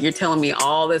in? Like, you're telling me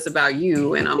all this about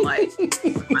you, and I'm like,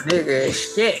 my nigga,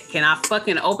 shit, can I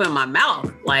fucking open my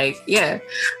mouth? Like, yeah.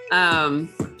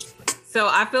 So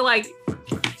I feel like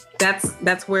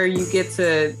that's where you get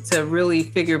to really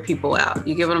figure people out.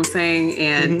 You get what I'm saying?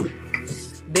 And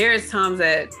there's times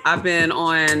that I've been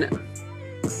on,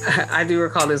 I do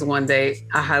recall this one date.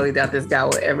 I highly doubt this guy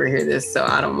will ever hear this, so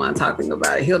I don't mind talking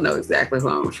about it. He'll know exactly who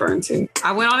I'm referring to.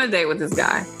 I went on a date with this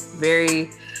guy. Very,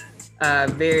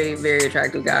 very, very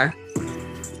attractive guy.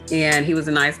 And he was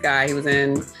a nice guy. He was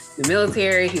in the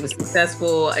military. He was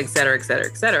successful, et cetera, et cetera,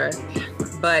 et cetera.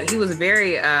 But he was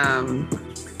very,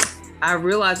 I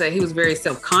realized that he was very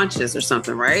self-conscious or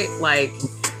something, right? Like,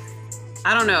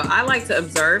 I don't know. I like to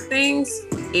observe things,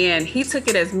 and he took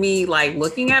it as me like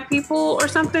looking at people or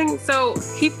something. So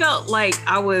he felt like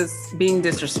I was being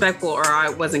disrespectful or I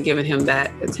wasn't giving him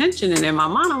that attention. And in my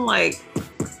mind, I'm like,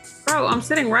 bro, I'm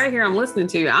sitting right here. I'm listening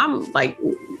to you. I'm like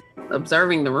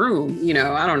observing the room.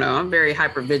 I don't know. I'm very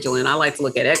hyper vigilant. I like to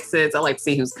look at exits. I like to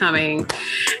see who's coming.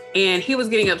 And he was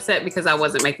getting upset because I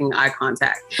wasn't making eye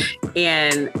contact.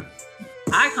 And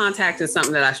eye contact is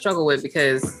something that I struggle with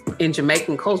because in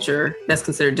Jamaican culture, that's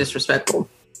considered disrespectful.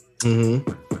 Mm-hmm.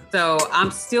 So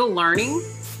I'm still learning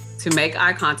to make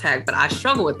eye contact, but I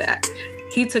struggle with that.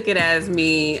 He took it as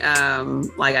me,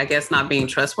 like, I guess not being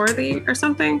trustworthy or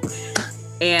something.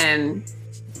 And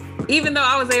even though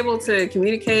I was able to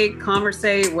communicate,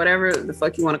 conversate, whatever the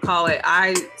fuck you want to call it,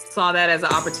 I saw that as an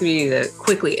opportunity to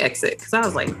quickly exit. Because I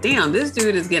was like, damn, this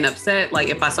dude is getting upset. Like,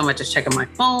 if I so much as checking my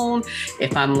phone,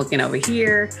 if I'm looking over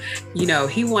here,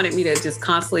 he wanted me to just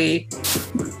constantly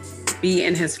be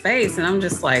in his face. And I'm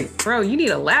just like, bro, you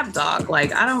need a lap dog.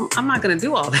 Like, I'm not going to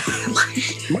do all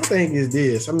that. My thing is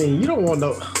this. I mean, you don't want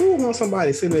who wants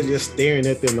somebody sitting there just staring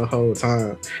at them the whole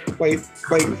time? Like,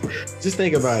 just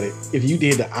think about it. If you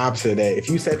did the opposite of that, if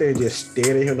you sat there and just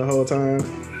stared at him the whole time,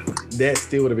 that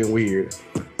still would have been weird.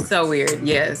 So weird.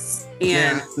 Yes.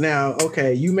 And now,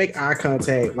 okay, you make eye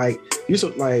contact. Like, you're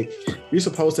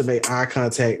supposed to make eye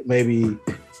contact maybe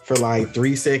for like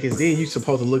 3 seconds. Then you're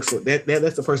supposed to look so that's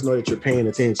the person know that you're paying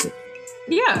attention.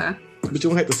 Yeah. But you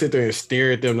don't have to sit there and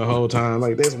stare at them the whole time.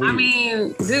 Like, that's weird. I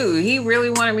mean, dude, he really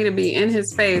wanted me to be in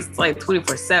his face like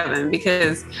 24/7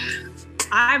 because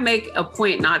I make a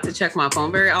point not to check my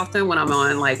phone very often when I'm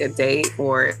on like a date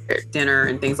or dinner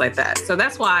and things like that. So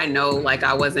that's why I know like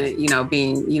I wasn't,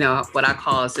 being, what I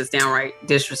call is just downright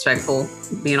disrespectful,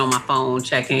 being on my phone,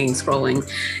 checking, scrolling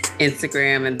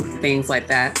Instagram and things like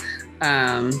that.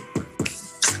 And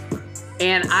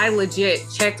I legit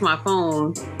checked my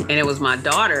phone and it was my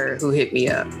daughter who hit me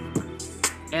up.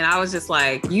 And I was just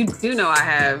like, you do know I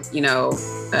have,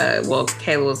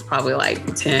 Kayla was probably like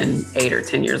 8 or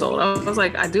 10 years old. I was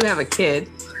like, I do have a kid.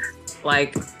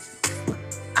 Like,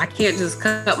 I can't just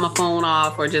cut my phone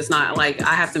off or just not, like,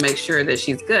 I have to make sure that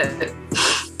she's good.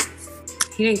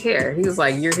 He didn't care. He was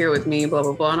like, you're here with me, blah,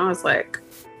 blah, blah. And I was like,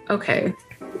 okay.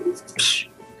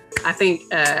 I think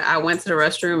I went to the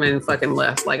restroom and fucking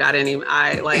left. Like,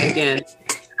 again,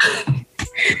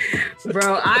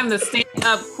 bro, I'm the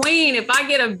stand-up queen. If I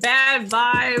get a bad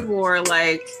vibe or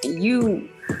like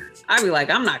I'd be like,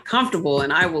 I'm not comfortable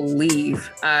and I will leave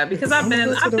because I'm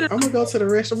gonna go to the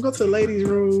restroom, go to the ladies'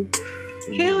 room.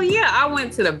 Hell yeah. I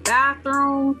went to the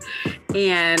bathroom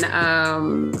and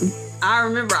I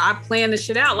remember I planned the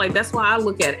shit out. Like, that's why I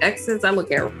look at exits. I look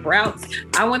at routes.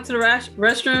 I went to the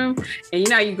restroom and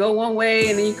you go one way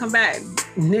and then you come back.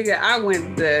 Nigga, I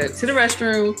went to the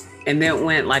restroom and then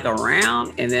went like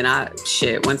around and then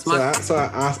went to my... So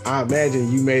I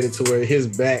imagine you made it to where his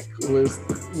back would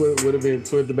have been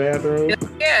toward the bathroom.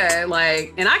 Yeah,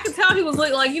 like, and I could tell he was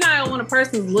looking like, when a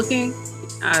person's looking,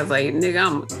 I was like, nigga,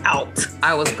 I'm out.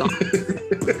 I was gone.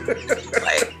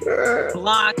 Like,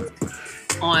 blocked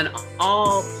on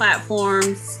all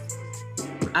platforms.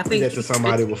 I think I did that to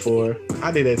somebody before.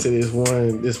 I did that to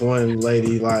this one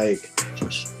lady, like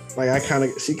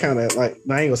she kind of like,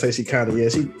 I ain't gonna say she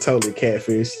totally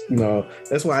catfish.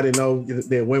 That's why I didn't know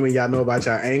that women, y'all know about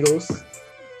y'all angles.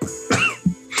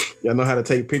 Y'all know how to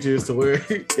take pictures to where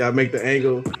y'all make the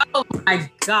angle. Oh my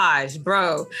gosh,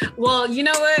 bro. Well, you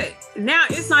know what? Now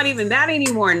it's not even that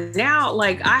anymore. Now,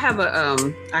 like, I have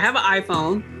an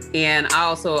iPhone and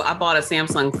I bought a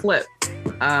Samsung Flip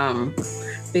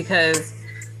because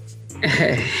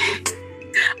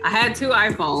I had 2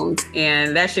 iPhones,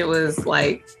 and that shit was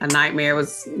like a nightmare. It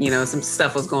was, some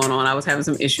stuff was going on. I was having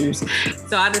some issues.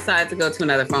 So I decided to go to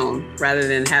another phone rather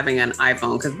than having an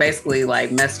iPhone, because basically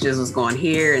like messages was going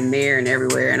here and there and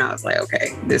everywhere. And I was like,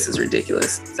 okay, this is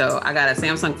ridiculous. So I got a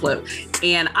Samsung Flip,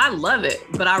 and I love it.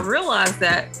 But I realized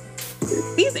that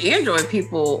these Android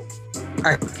people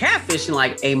are catfishing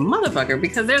like a motherfucker,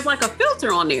 because there's like a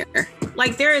filter on there.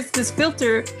 Like there is this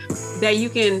filter that you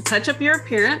can touch up your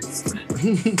appearance,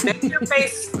 make your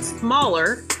face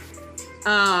smaller.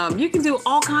 You can do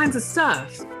all kinds of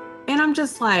stuff. And I'm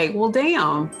just like, well,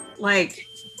 damn. Like,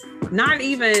 I'm not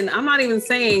even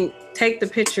saying take the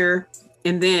picture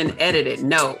and then edit it.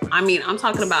 No, I mean, I'm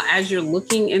talking about as you're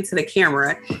looking into the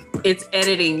camera, it's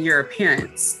editing your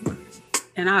appearance.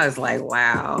 And I was like,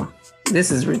 wow,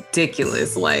 this is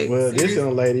ridiculous. Like, well, this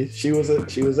young lady, she was an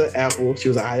Apple, she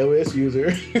was an iOS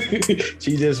user.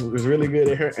 She just was really good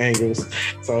at her angles.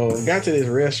 So got to this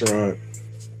restaurant.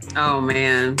 Oh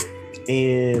man.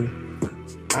 And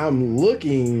I'm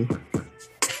looking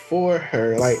for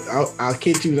her. Like, I'll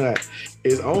kid you not.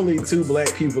 There's only 2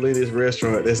 black people in this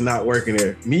restaurant that's not working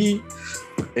there. Me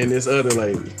and this other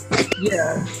lady.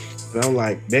 Yeah. And I'm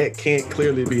like, that can't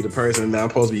clearly be the person that I'm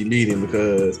supposed to be meeting,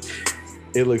 because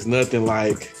it looks nothing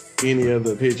like any of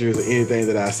the pictures or anything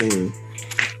that I've seen.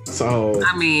 So,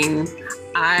 I mean,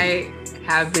 I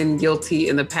have been guilty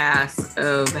in the past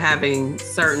of having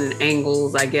certain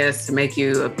angles, I guess, to make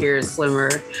you appear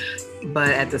slimmer. But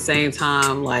at the same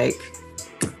time, like,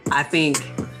 I think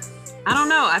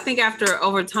after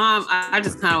over time, I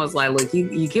just kind of was like, look,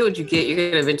 you get what you get. You're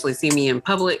going to eventually see me in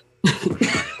public.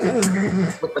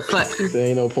 What the fuck? There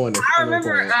ain't no point. I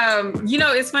remember,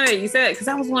 it's funny that you said it, because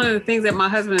that was one of the things that my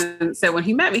husband said when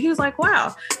he met me. He was like,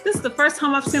 wow, this is the first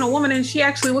time I've seen a woman and she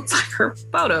actually looks like her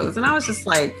photos. And I was just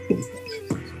like,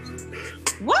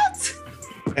 what?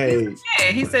 Hey.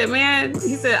 He said,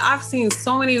 I've seen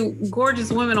so many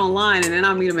gorgeous women online, and then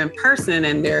I meet them in person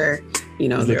and they're,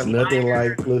 looks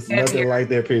nothing like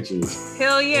their pictures.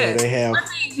 Hell yeah. They have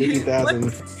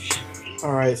 50,000.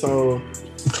 All right, so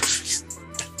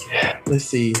let's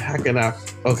see.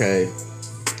 Okay.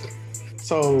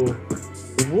 So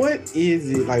what is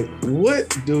it like?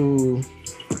 What do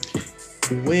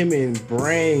women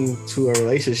bring to a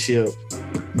relationship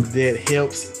that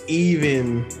helps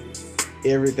even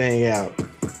everything out?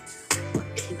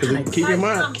 Keep in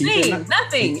mind,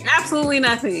 nothing, absolutely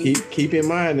nothing. Keep in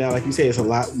mind now, like you said, it's a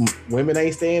lot. Women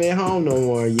ain't staying at home no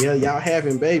more. Yeah, y'all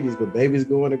having babies, but babies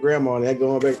going to grandma and they're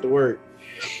going back to work.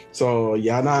 So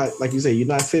y'all not, like you said, you're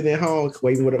not sitting at home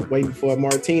waiting for a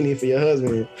martini for your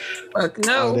husband. Fuck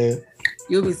no.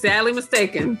 You'll be sadly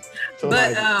mistaken. So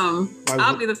but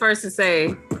I'll be the first to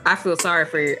say I feel sorry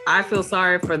for you. I feel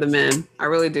sorry for the men. I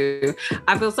really do.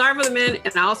 I feel sorry for the men,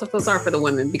 and I also feel sorry for the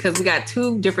women, because we got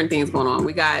 2 different things going on.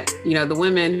 We got, the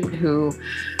women who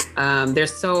they're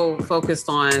so focused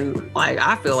on, like,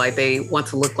 I feel like they want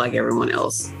to look like everyone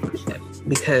else.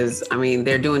 Because, I mean,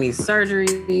 they're doing these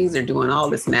surgeries, they're doing all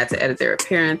this and that to edit their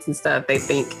appearance and stuff. They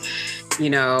think,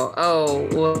 oh,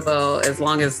 well, as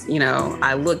long as,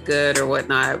 I look good or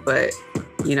whatnot, but,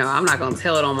 I'm not going to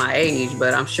tell it on my age,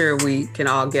 but I'm sure we can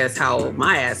all guess how old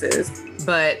my ass is.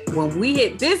 But when we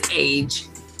hit this age,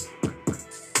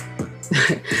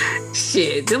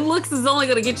 shit, them looks is only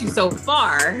gonna get you so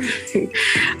far. They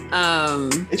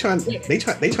trying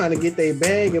to get their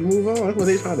bag and move on. That's what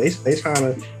they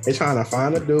trying to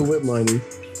find a dude with money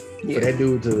for that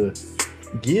dude to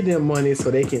give them money so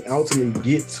they can ultimately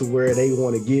get to where they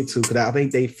want to get to. Because I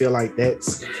think they feel like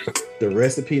that's the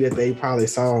recipe that they probably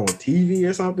saw on TV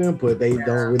or something, but they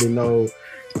don't really know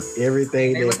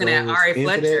everything. They're looking at Ari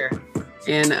Fletcher.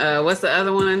 And what's the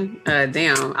other one?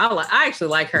 Damn, I actually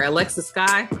like her, Alexa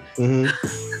Sky. Mm-hmm.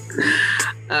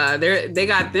 They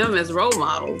got them as role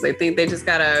models. They think they just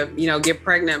gotta, get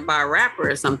pregnant by a rapper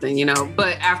or something,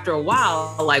 But after a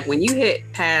while, like when you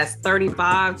hit past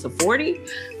 35 to 40,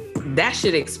 that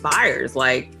shit expires.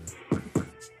 Like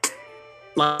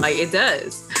it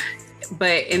does.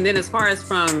 And then as far as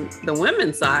from the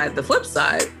women's side, the flip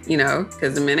side,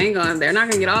 because the men they're not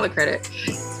gonna get all the credit.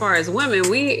 As far as women,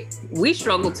 we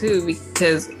struggle too,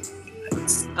 because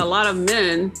a lot of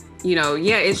men,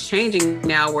 it's changing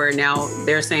now, where now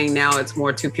they're saying now it's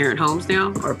more 2-parent homes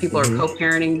now, or people are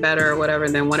co-parenting better or whatever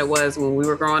than what it was when we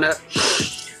were growing up.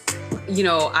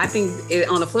 I think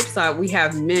on the flip side, we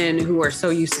have men who are so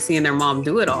used to seeing their mom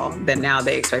do it all that now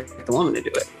they expect the woman to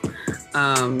do it.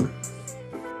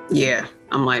 Yeah,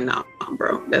 I'm like, no,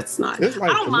 bro, that's not. Like, I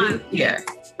don't mind.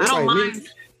 I don't mind.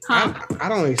 I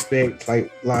don't expect like,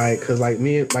 cause like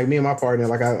me and my partner,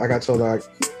 like I told her,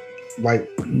 like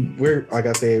we're like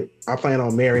I said, I plan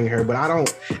on marrying her, but I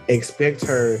don't expect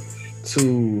her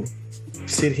to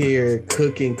sit here,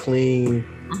 cook and clean,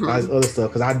 all this other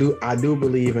stuff. Because I do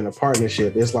believe in a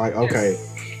partnership. It's like, okay,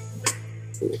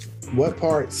 what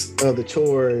parts of the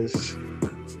chores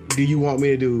do you want me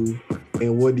to do,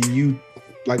 and what do you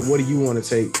want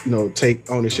to take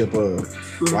ownership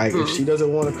of? Like, if she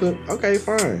doesn't want to cook, okay,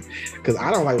 fine. Because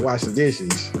I don't like washing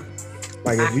dishes.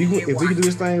 Like, if we can do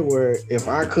this thing where if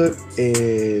I cook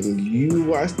and you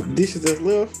wash the dishes that's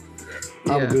left,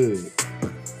 I'm good.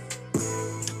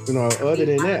 Other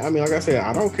than that, I mean, like I said,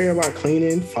 I don't care about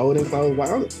cleaning, folding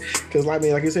clothes. Because, like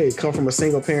you said, come from a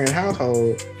single parent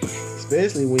household,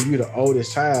 especially when you're the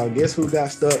oldest child. Guess who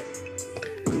got stuck?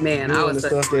 Man, doing I was the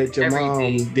stuff that your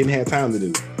mom didn't have time to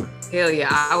do. Hell yeah,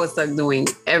 I was stuck doing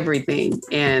everything,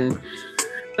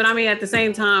 but I mean, at the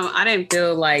same time, I didn't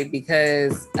feel like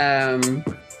because I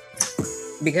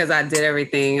did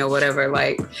everything or whatever.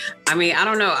 Like, I mean, I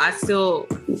don't know.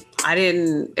 I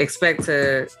didn't expect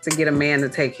to get a man to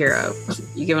take care of.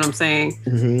 You get what I'm saying?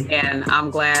 Mm-hmm. And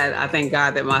I'm glad. I thank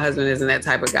God that my husband isn't that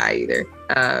type of guy either.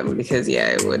 Because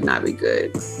it would not be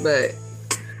good. But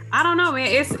I don't know, man.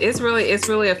 It's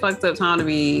really a fucked up time to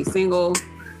be single.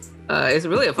 It's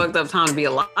really a fucked up time to be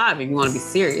alive if you want to be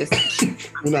serious.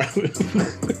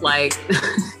 Like,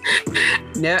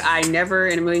 I never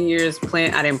in a million years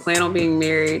I didn't plan on being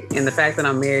married, and the fact that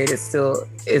I'm married is still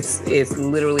it's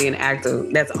literally an act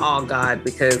of, that's all God,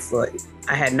 because like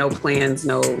I had no plans,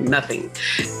 no nothing.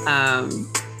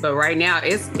 But right now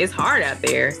it's hard out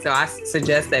there. So I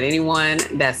suggest that anyone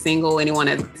that's single, anyone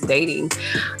that's dating,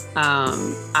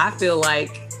 I feel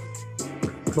like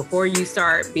before you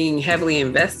start being heavily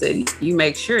invested, you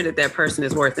make sure that person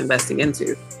is worth investing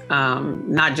into,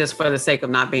 not just for the sake of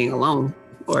not being alone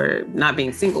or not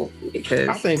being single. Because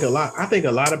I think a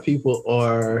lot of people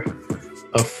are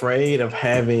afraid of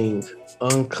having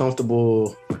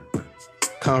uncomfortable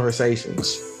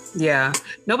conversations. Yeah,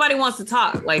 nobody wants to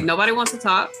talk. Like, nobody wants to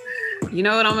talk. You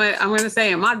know what I'm gonna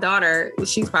say? And my daughter,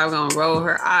 she's probably gonna roll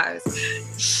her eyes.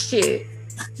 Shit.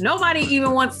 Nobody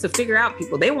even wants to figure out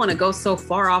people. They want to go so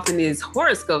far off in these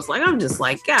horoscopes. Like, I'm just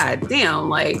like, God damn,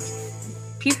 like,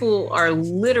 people are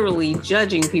literally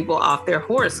judging people off their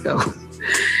horoscope.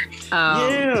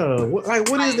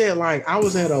 What is that? Like, I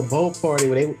was at a boat party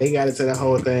where they got into that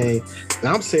whole thing, and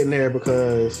I'm sitting there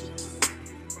because,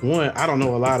 one, I don't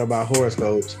know a lot about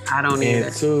horoscopes. I don't either.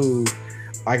 And two,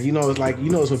 like,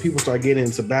 it's when people start getting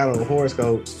into battle of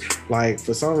horoscopes, like,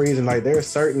 for some reason, like, there's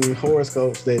certain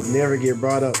horoscopes that never get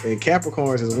brought up, and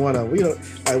Capricorns is one of them.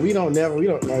 We don't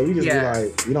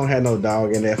have no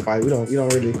dog in that fight. We don't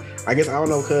really, I guess, I don't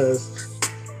know, because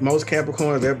most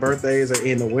Capricorns, their birthdays are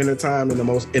in the wintertime, in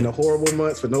the horrible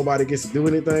months, but nobody gets to do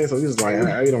anything. So we just like,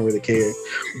 we don't really care.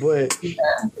 But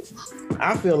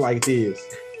I feel like this,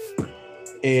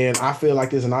 and I say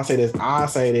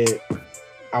that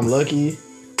I'm lucky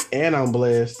and I'm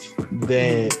blessed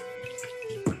that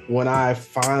when I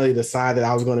finally decided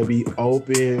I was going to be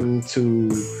open to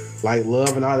like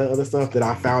love and all that other stuff, that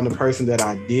I found the person that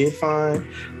I did find.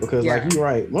 Because like, you're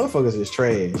right, motherfuckers is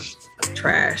trash.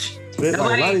 Like, a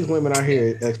lot of these women out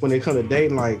here, like, when they come to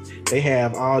dating, like, they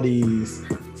have all these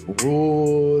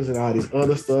rules and all this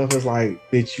other stuff. It's like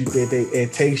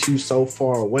it takes you so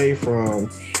far away from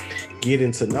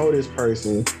getting to know this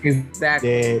person, exactly,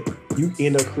 that you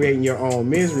end up creating your own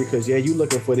misery, because you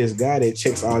looking for this guy that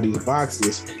checks all these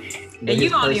boxes, and you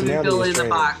don't even fill in the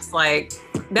box. Like,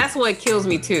 that's what kills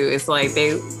me too. It's like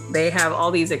they have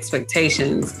all these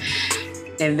expectations,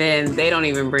 and then they don't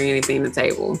even bring anything to the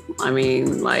table. I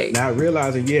mean, like, not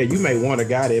realizing, you may want a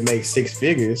guy that makes six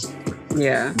figures.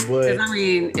 Yeah, but I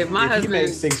mean, if husband he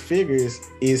makes six figures,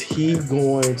 is he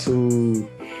going to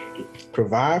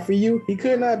provide for you? He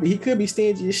could not be. He could be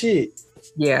stingy as shit.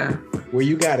 Yeah. Where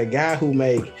you got a guy who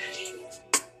make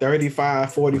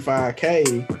 35,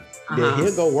 45K, that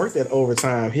he'll go work that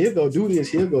overtime. He'll go do this.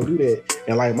 He'll go do that.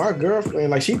 And like my girlfriend,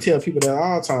 like, she tell people that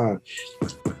all the time.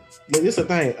 Look, this is the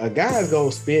thing. A guy's go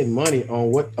spend money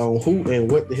on who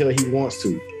and what the hell he wants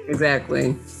to.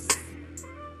 Exactly.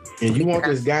 And you want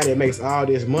this guy that makes all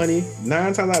this money.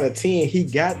 9 times out of 10, he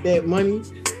got that money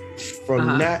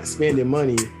from not spending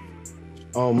money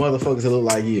on motherfuckers that look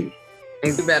like you.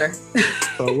 Makes it better.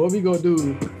 So what we gonna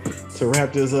do to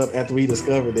wrap this up after we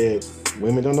discover that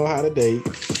women don't know how to date?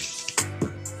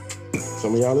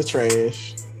 Some of y'all are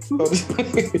trash. But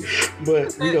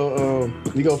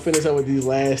we gonna finish up with these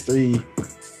last 3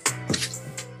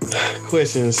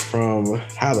 questions from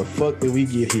how the fuck did we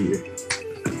get here?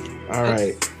 All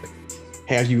right.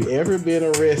 Have you ever been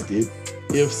arrested?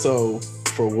 If so,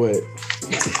 for what?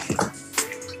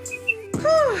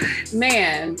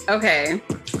 Man, okay.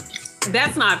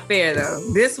 That's not fair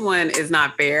though. This one is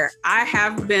not fair. I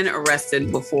have been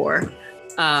arrested before.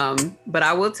 But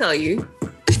I will tell you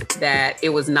that it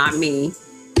was not me.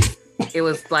 It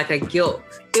was like a guilt.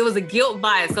 It was a guilt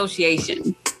by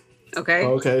association. Okay.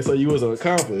 Okay, so you was an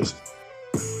accomplice.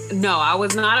 No, I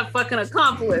was not a fucking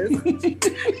accomplice.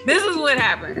 This is what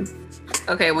happened.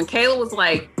 Okay, when Kayla was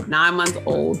like 9 months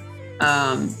old,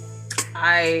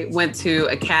 I went to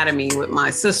academy with my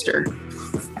sister.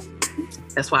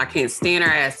 That's why I can't stand her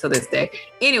ass to this day.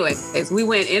 Anyway, as we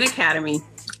went in academy,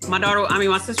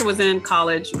 my sister was in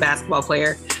college, basketball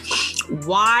player.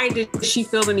 Why did she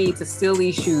feel the need to steal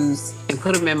these shoes and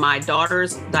put them in my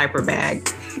daughter's diaper bag?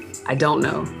 I don't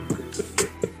know.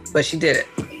 But she did it.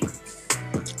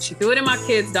 She threw it in my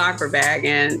kid's diaper bag.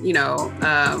 And,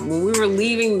 when we were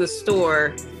leaving the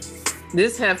store,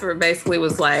 this heifer basically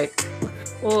was like,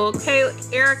 well,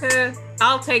 Erica,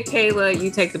 I'll take Kayla,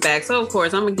 you take the bag. So, of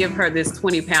course, I'm going to give her this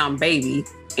 20-pound baby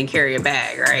and carry a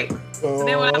bag, right? So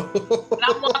then when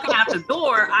I'm walking out the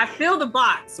door, I feel the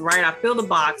box, right? I feel the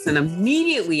box, and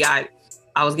immediately I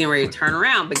was getting ready to turn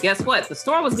around. But guess what? The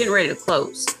store was getting ready to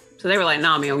close. So they were like,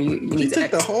 nah, man, you need to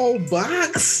exit. The whole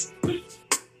box?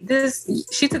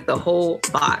 She took the whole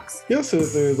box. Your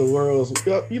sister is the world's,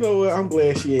 you know what? I'm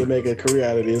glad she ain't make a career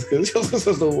out of this because your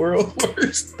sister's the world's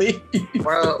worst thief.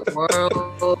 World's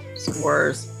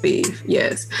worst thief.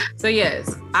 Yes. So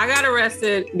yes, I got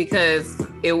arrested because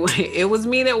it was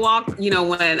me that walked, when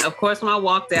I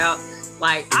walked out,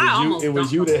 like it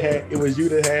was you that had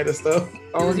the stuff.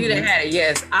 It was you that had it.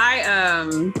 Yes.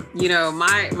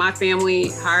 My family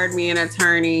hired me an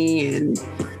attorney and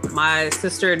my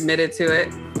sister admitted to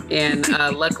it. And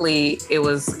luckily, it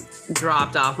was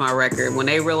dropped off my record when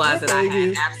they realized that I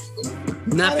had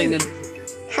absolutely nothing to do.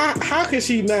 How could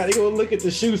she not? They gonna look at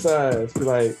the shoe size,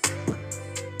 like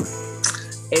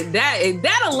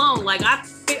that alone. Like that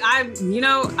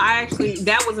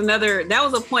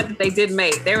was a point that they did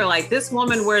make. They were like, this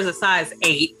woman wears a size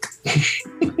 8.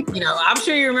 I'm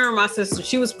sure you remember my sister.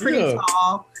 She was pretty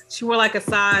tall. She wore like a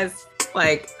size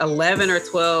like 11 or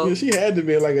 12. Yeah, she had to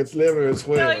be like a 11 or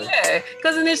 12. Hell yeah.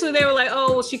 Because initially they were like,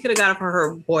 oh, well, she could have got it for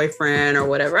her boyfriend or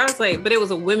whatever. I was like, but it was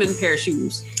a women's pair of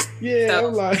shoes. Yeah, so, I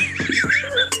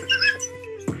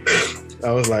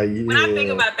was like, yeah. When I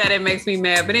think about that, it makes me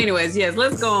mad. But anyways, yes,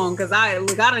 let's go on because I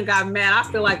done got mad. I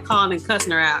feel like calling and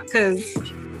cussing her out because.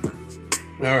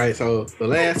 All right, so the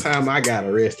last time I got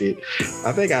arrested,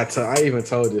 I think I even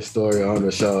told this story on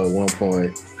the show at one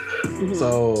point. Mm-hmm.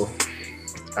 So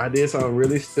I did something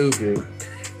really stupid.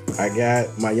 I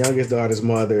got my youngest daughter's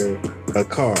mother a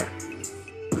car.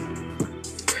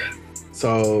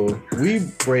 So we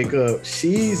break up.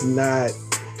 She's not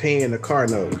paying the car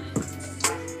note.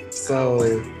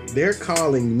 So they're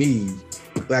calling me,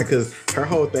 like, because her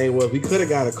whole thing was we could have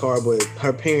got a car, but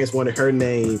her parents wanted her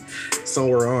name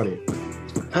somewhere on it.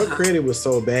 Her credit was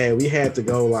so bad, we had to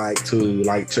go to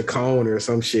Chacon or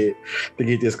some shit to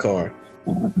get this car.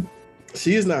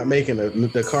 She's not making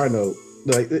the car note,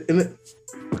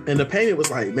 and the payment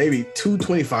was like maybe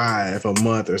 $225 a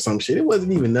month or some shit. It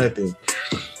wasn't even nothing.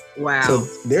 Wow. So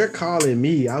they're calling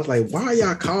me. I was like, why are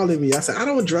y'all calling me? I said, I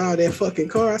don't drive that fucking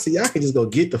car. I said, y'all can just go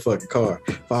get the fucking car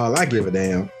for all I give a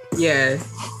damn. Yeah.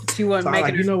 She wasn't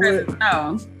making you know what?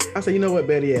 No. I said, you know what,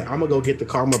 Betty? I'm gonna go get the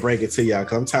car. I'm gonna break it to y'all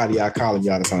because I'm tired of y'all calling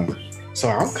y'all the time. So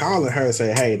I'm calling her and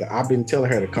say, hey, I've been telling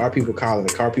her the car people calling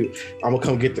the car people. I'm gonna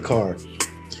come get the car.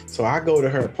 So I go to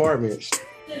her apartment.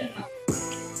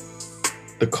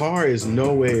 The car is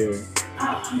nowhere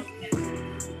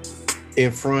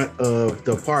in front of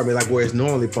the apartment, like where it's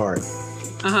normally parked.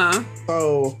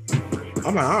 So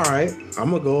I'm like, all right,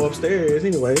 I'm gonna go upstairs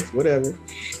anyways, whatever.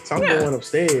 So I'm going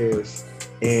upstairs,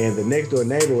 and the next door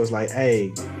neighbor was like,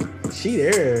 hey, she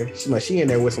there. She's like, she in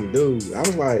there with some dude. I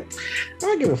was like, I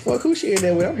don't give a fuck who she in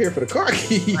there with. I'm here for the car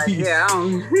keys.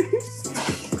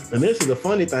 And this is the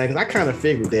funny thing, because I kind of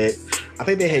figured that. I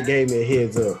think they had gave me a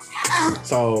heads up.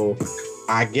 So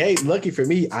lucky for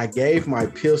me, I gave my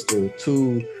pistol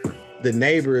to the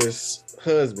neighbor's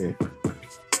husband.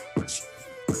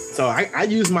 So I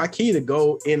used my key to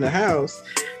go in the house.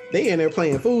 They in there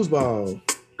playing foosball.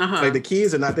 Like the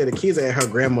kids are not there. The kids are at her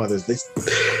grandmother's. They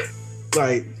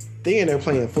in there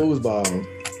playing foosball.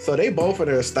 So they both are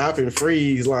there stop and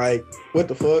freeze. Like, what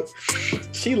the fuck?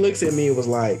 She looks at me and was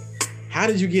like, how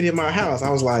did you get in my house? I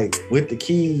was like, with the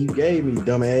key you gave me,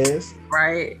 dumbass.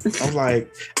 Right. I was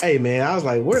like, hey man, I was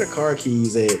like, where the car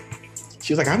keys at?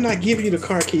 She was like, I'm not giving you the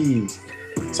car keys.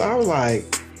 So I was like,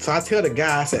 so I tell the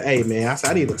guy, I said, hey man,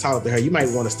 I need to talk to her. You might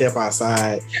want to step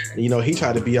outside. And, he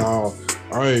tried to be all,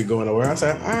 I ain't going nowhere. I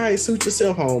said, all right, suit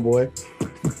yourself, homeboy.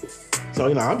 So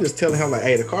So, I'm just telling him, like,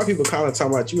 hey, the car people calling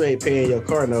talking about you ain't paying your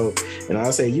car note. And I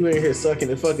say, you ain't here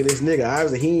sucking and fucking this nigga.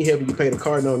 Obviously, he ain't helping you pay the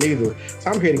car note neither. So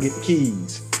I'm here to get the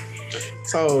keys.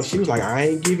 So she was like, I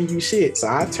ain't giving you shit. So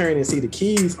I turn and see the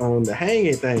keys on the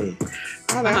hanging thing.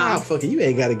 I'm like, fuck it, you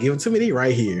ain't got to give them to me. They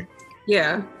right here.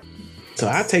 Yeah. So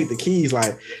I take the keys,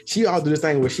 like, she all do this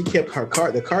thing where she kept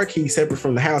the car keys separate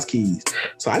from the house keys.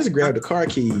 So I just grabbed the car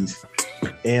keys.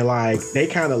 And like they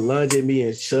kind of lunged at me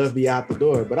and shoved me out the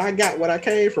door, but I got what I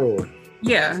came for.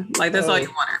 Yeah, like that's all you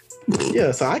wanted.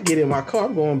 Yeah, so I get in my car.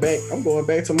 I'm going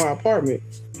back to my apartment.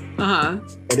 And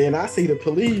then I see the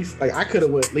police. Like I could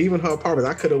have went leaving her apartment.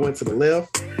 I could have went to the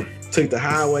left, took the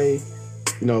highway,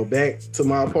 back to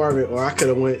my apartment, or I could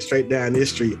have went straight down this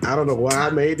street. I don't know why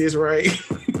I made this right,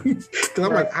 because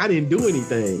I'm like I didn't do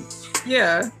anything.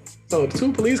 Yeah. So the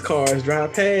two police cars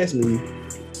drive past me.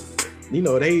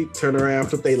 They turn around,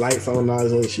 flip their lights on, and all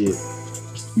this other shit.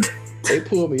 They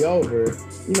pull me over.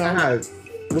 I'm like,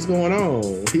 what's going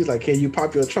on? He's like, can you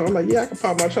pop your trunk? I'm like, yeah, I can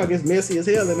pop my trunk. It's messy as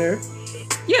hell in there.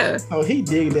 Yeah. So he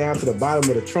dig down to the bottom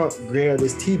of the trunk, grab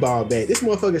this T-ball bag. This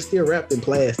motherfucker's still wrapped in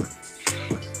plastic.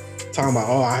 Talking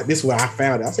about, this is where I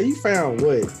found it. I said, you found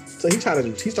what? So he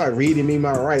started reading me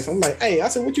my rights. I'm like, hey, I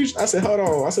said, hold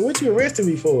on. I said, what you arresting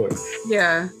me for?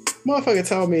 Yeah. Motherfucker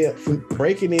told me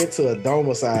breaking into a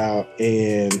domicile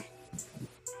and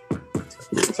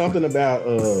something about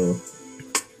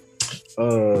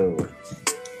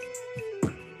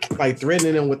like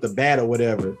threatening them with the bat or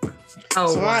whatever.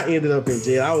 Oh, so wow. I ended up in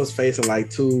jail. I was facing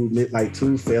like two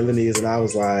felonies, and I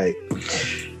was like,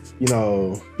 this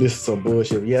is some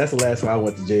bullshit. Yeah, that's the last time I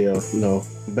went to jail.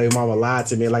 Baby mama lied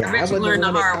to me. Like I wasn't the one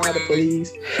that called the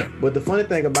police. But the funny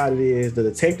thing about it is the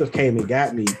detective came and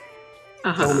got me.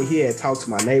 Told me he had talked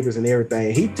to my neighbors and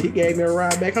everything. He gave me a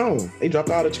ride back home. They dropped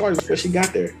all the charges before she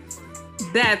got there.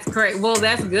 That's great. Well,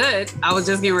 that's good. I was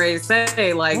just getting ready to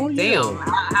say, like, damn,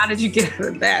 how did you get out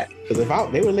of that? Because if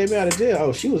they would let me out of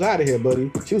jail, she was out of here, buddy.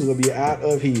 She was going to be out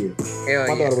of here.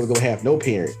 My daughter was going to have no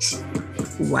parents.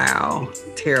 Wow.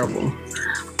 Terrible.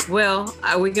 Well,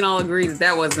 we can all agree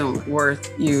that wasn't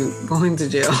worth you going to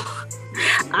jail.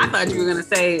 I thought you were going to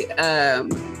say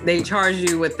they charged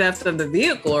you with theft of the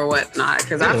vehicle or whatnot.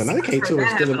 Because I've heard that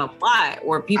happen a lot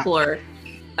where people are...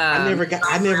 I never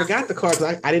got the car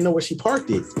because I didn't know where she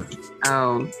parked it.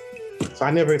 Oh. So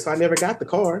I never got the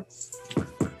car.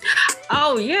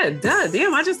 Oh, yeah. Duh.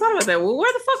 Damn, I just thought about that. Well,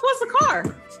 where the fuck was the car?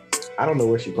 I don't know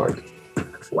where she parked it.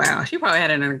 Wow. She probably had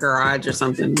it in a garage or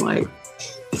something like...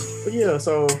 But yeah,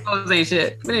 so... Those ain't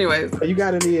shit. But anyways. You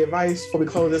got any advice before we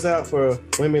close this out for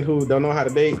women who don't know how to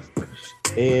date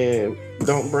and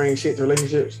don't bring shit to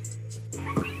relationships?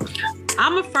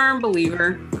 I'm a firm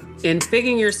believer in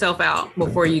figuring yourself out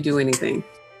before you do anything.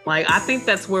 Like, I think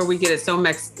that's where we get it so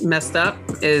messed up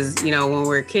is, when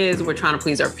we're kids, we're trying to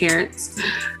please our parents.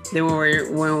 Then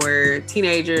when we're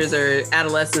teenagers or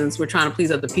adolescents, we're trying to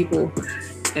please other people.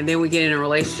 And then we get into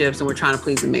relationships and we're trying to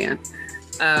please a man.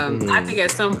 I think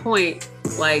at some point,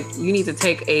 like, you need to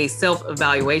take a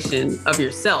self-evaluation of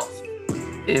yourself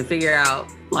and figure out,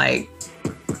 like,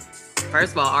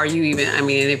 first of all, are you even? I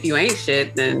mean, if you ain't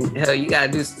shit, then hell, you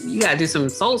gotta do some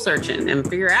soul searching and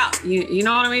figure out. You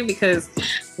know what I mean? Because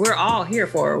we're all here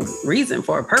for a reason,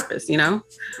 for a purpose. Yeah.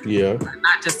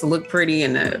 Not just to look pretty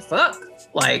and to fuck.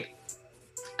 Like,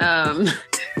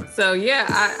 so yeah,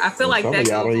 I feel like that.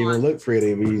 Y'all don't even look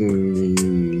pretty.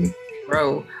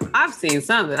 Bro, I've seen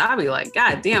some that I'll be like,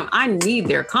 God damn, I need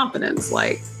their confidence.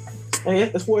 Like.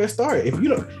 And that's where it started. If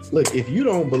you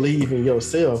don't believe in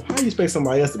yourself, how do you expect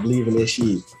somebody else to believe in that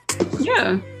shit?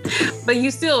 Yeah. But you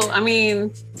still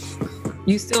gotta,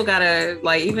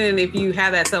 like, even if you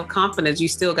have that self-confidence, you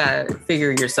still gotta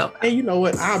figure yourself out. And you know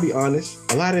what? I'll be honest.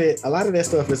 A lot of that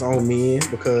stuff is on men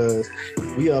because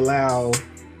we allow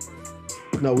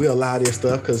this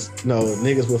stuff because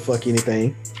niggas will fuck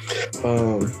anything.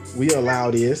 We allow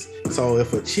this. So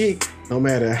if a chick, no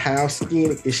matter how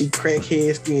skinny, if she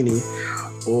crackhead skinny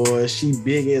or she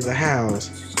big as a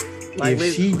house, like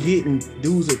if she getting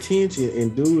dudes attention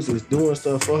and dudes is doing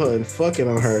stuff for her and fucking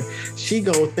on her, she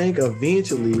gonna think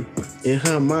eventually in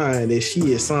her mind that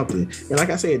she is something. And like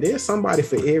I said, there's somebody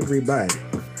for everybody.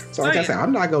 So like I said,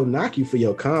 I'm not gonna knock you for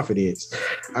your confidence.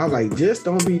 I'm like, just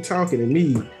don't be talking to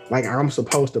me like I'm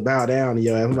supposed to bow down to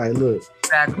you. I'm like, look,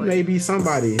 you may be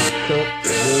somebody. Cup,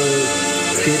 wood,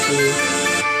 pitcher,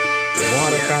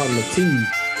 water fountain of tea.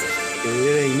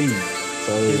 It ain't me.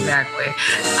 So, exactly.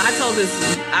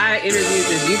 I interviewed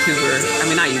this YouTuber. I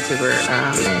mean, not YouTuber.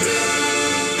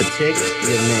 Protect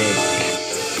your magic.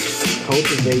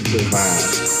 Cultivate your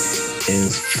vibe.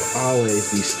 And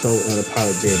always be so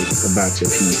unapologetic about your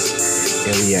piece.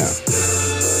 And we out.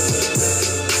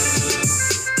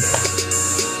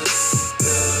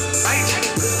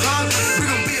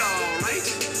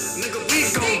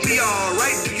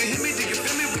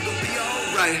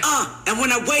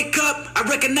 when I wake up, I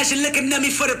recognize you looking at me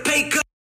for the pay cut.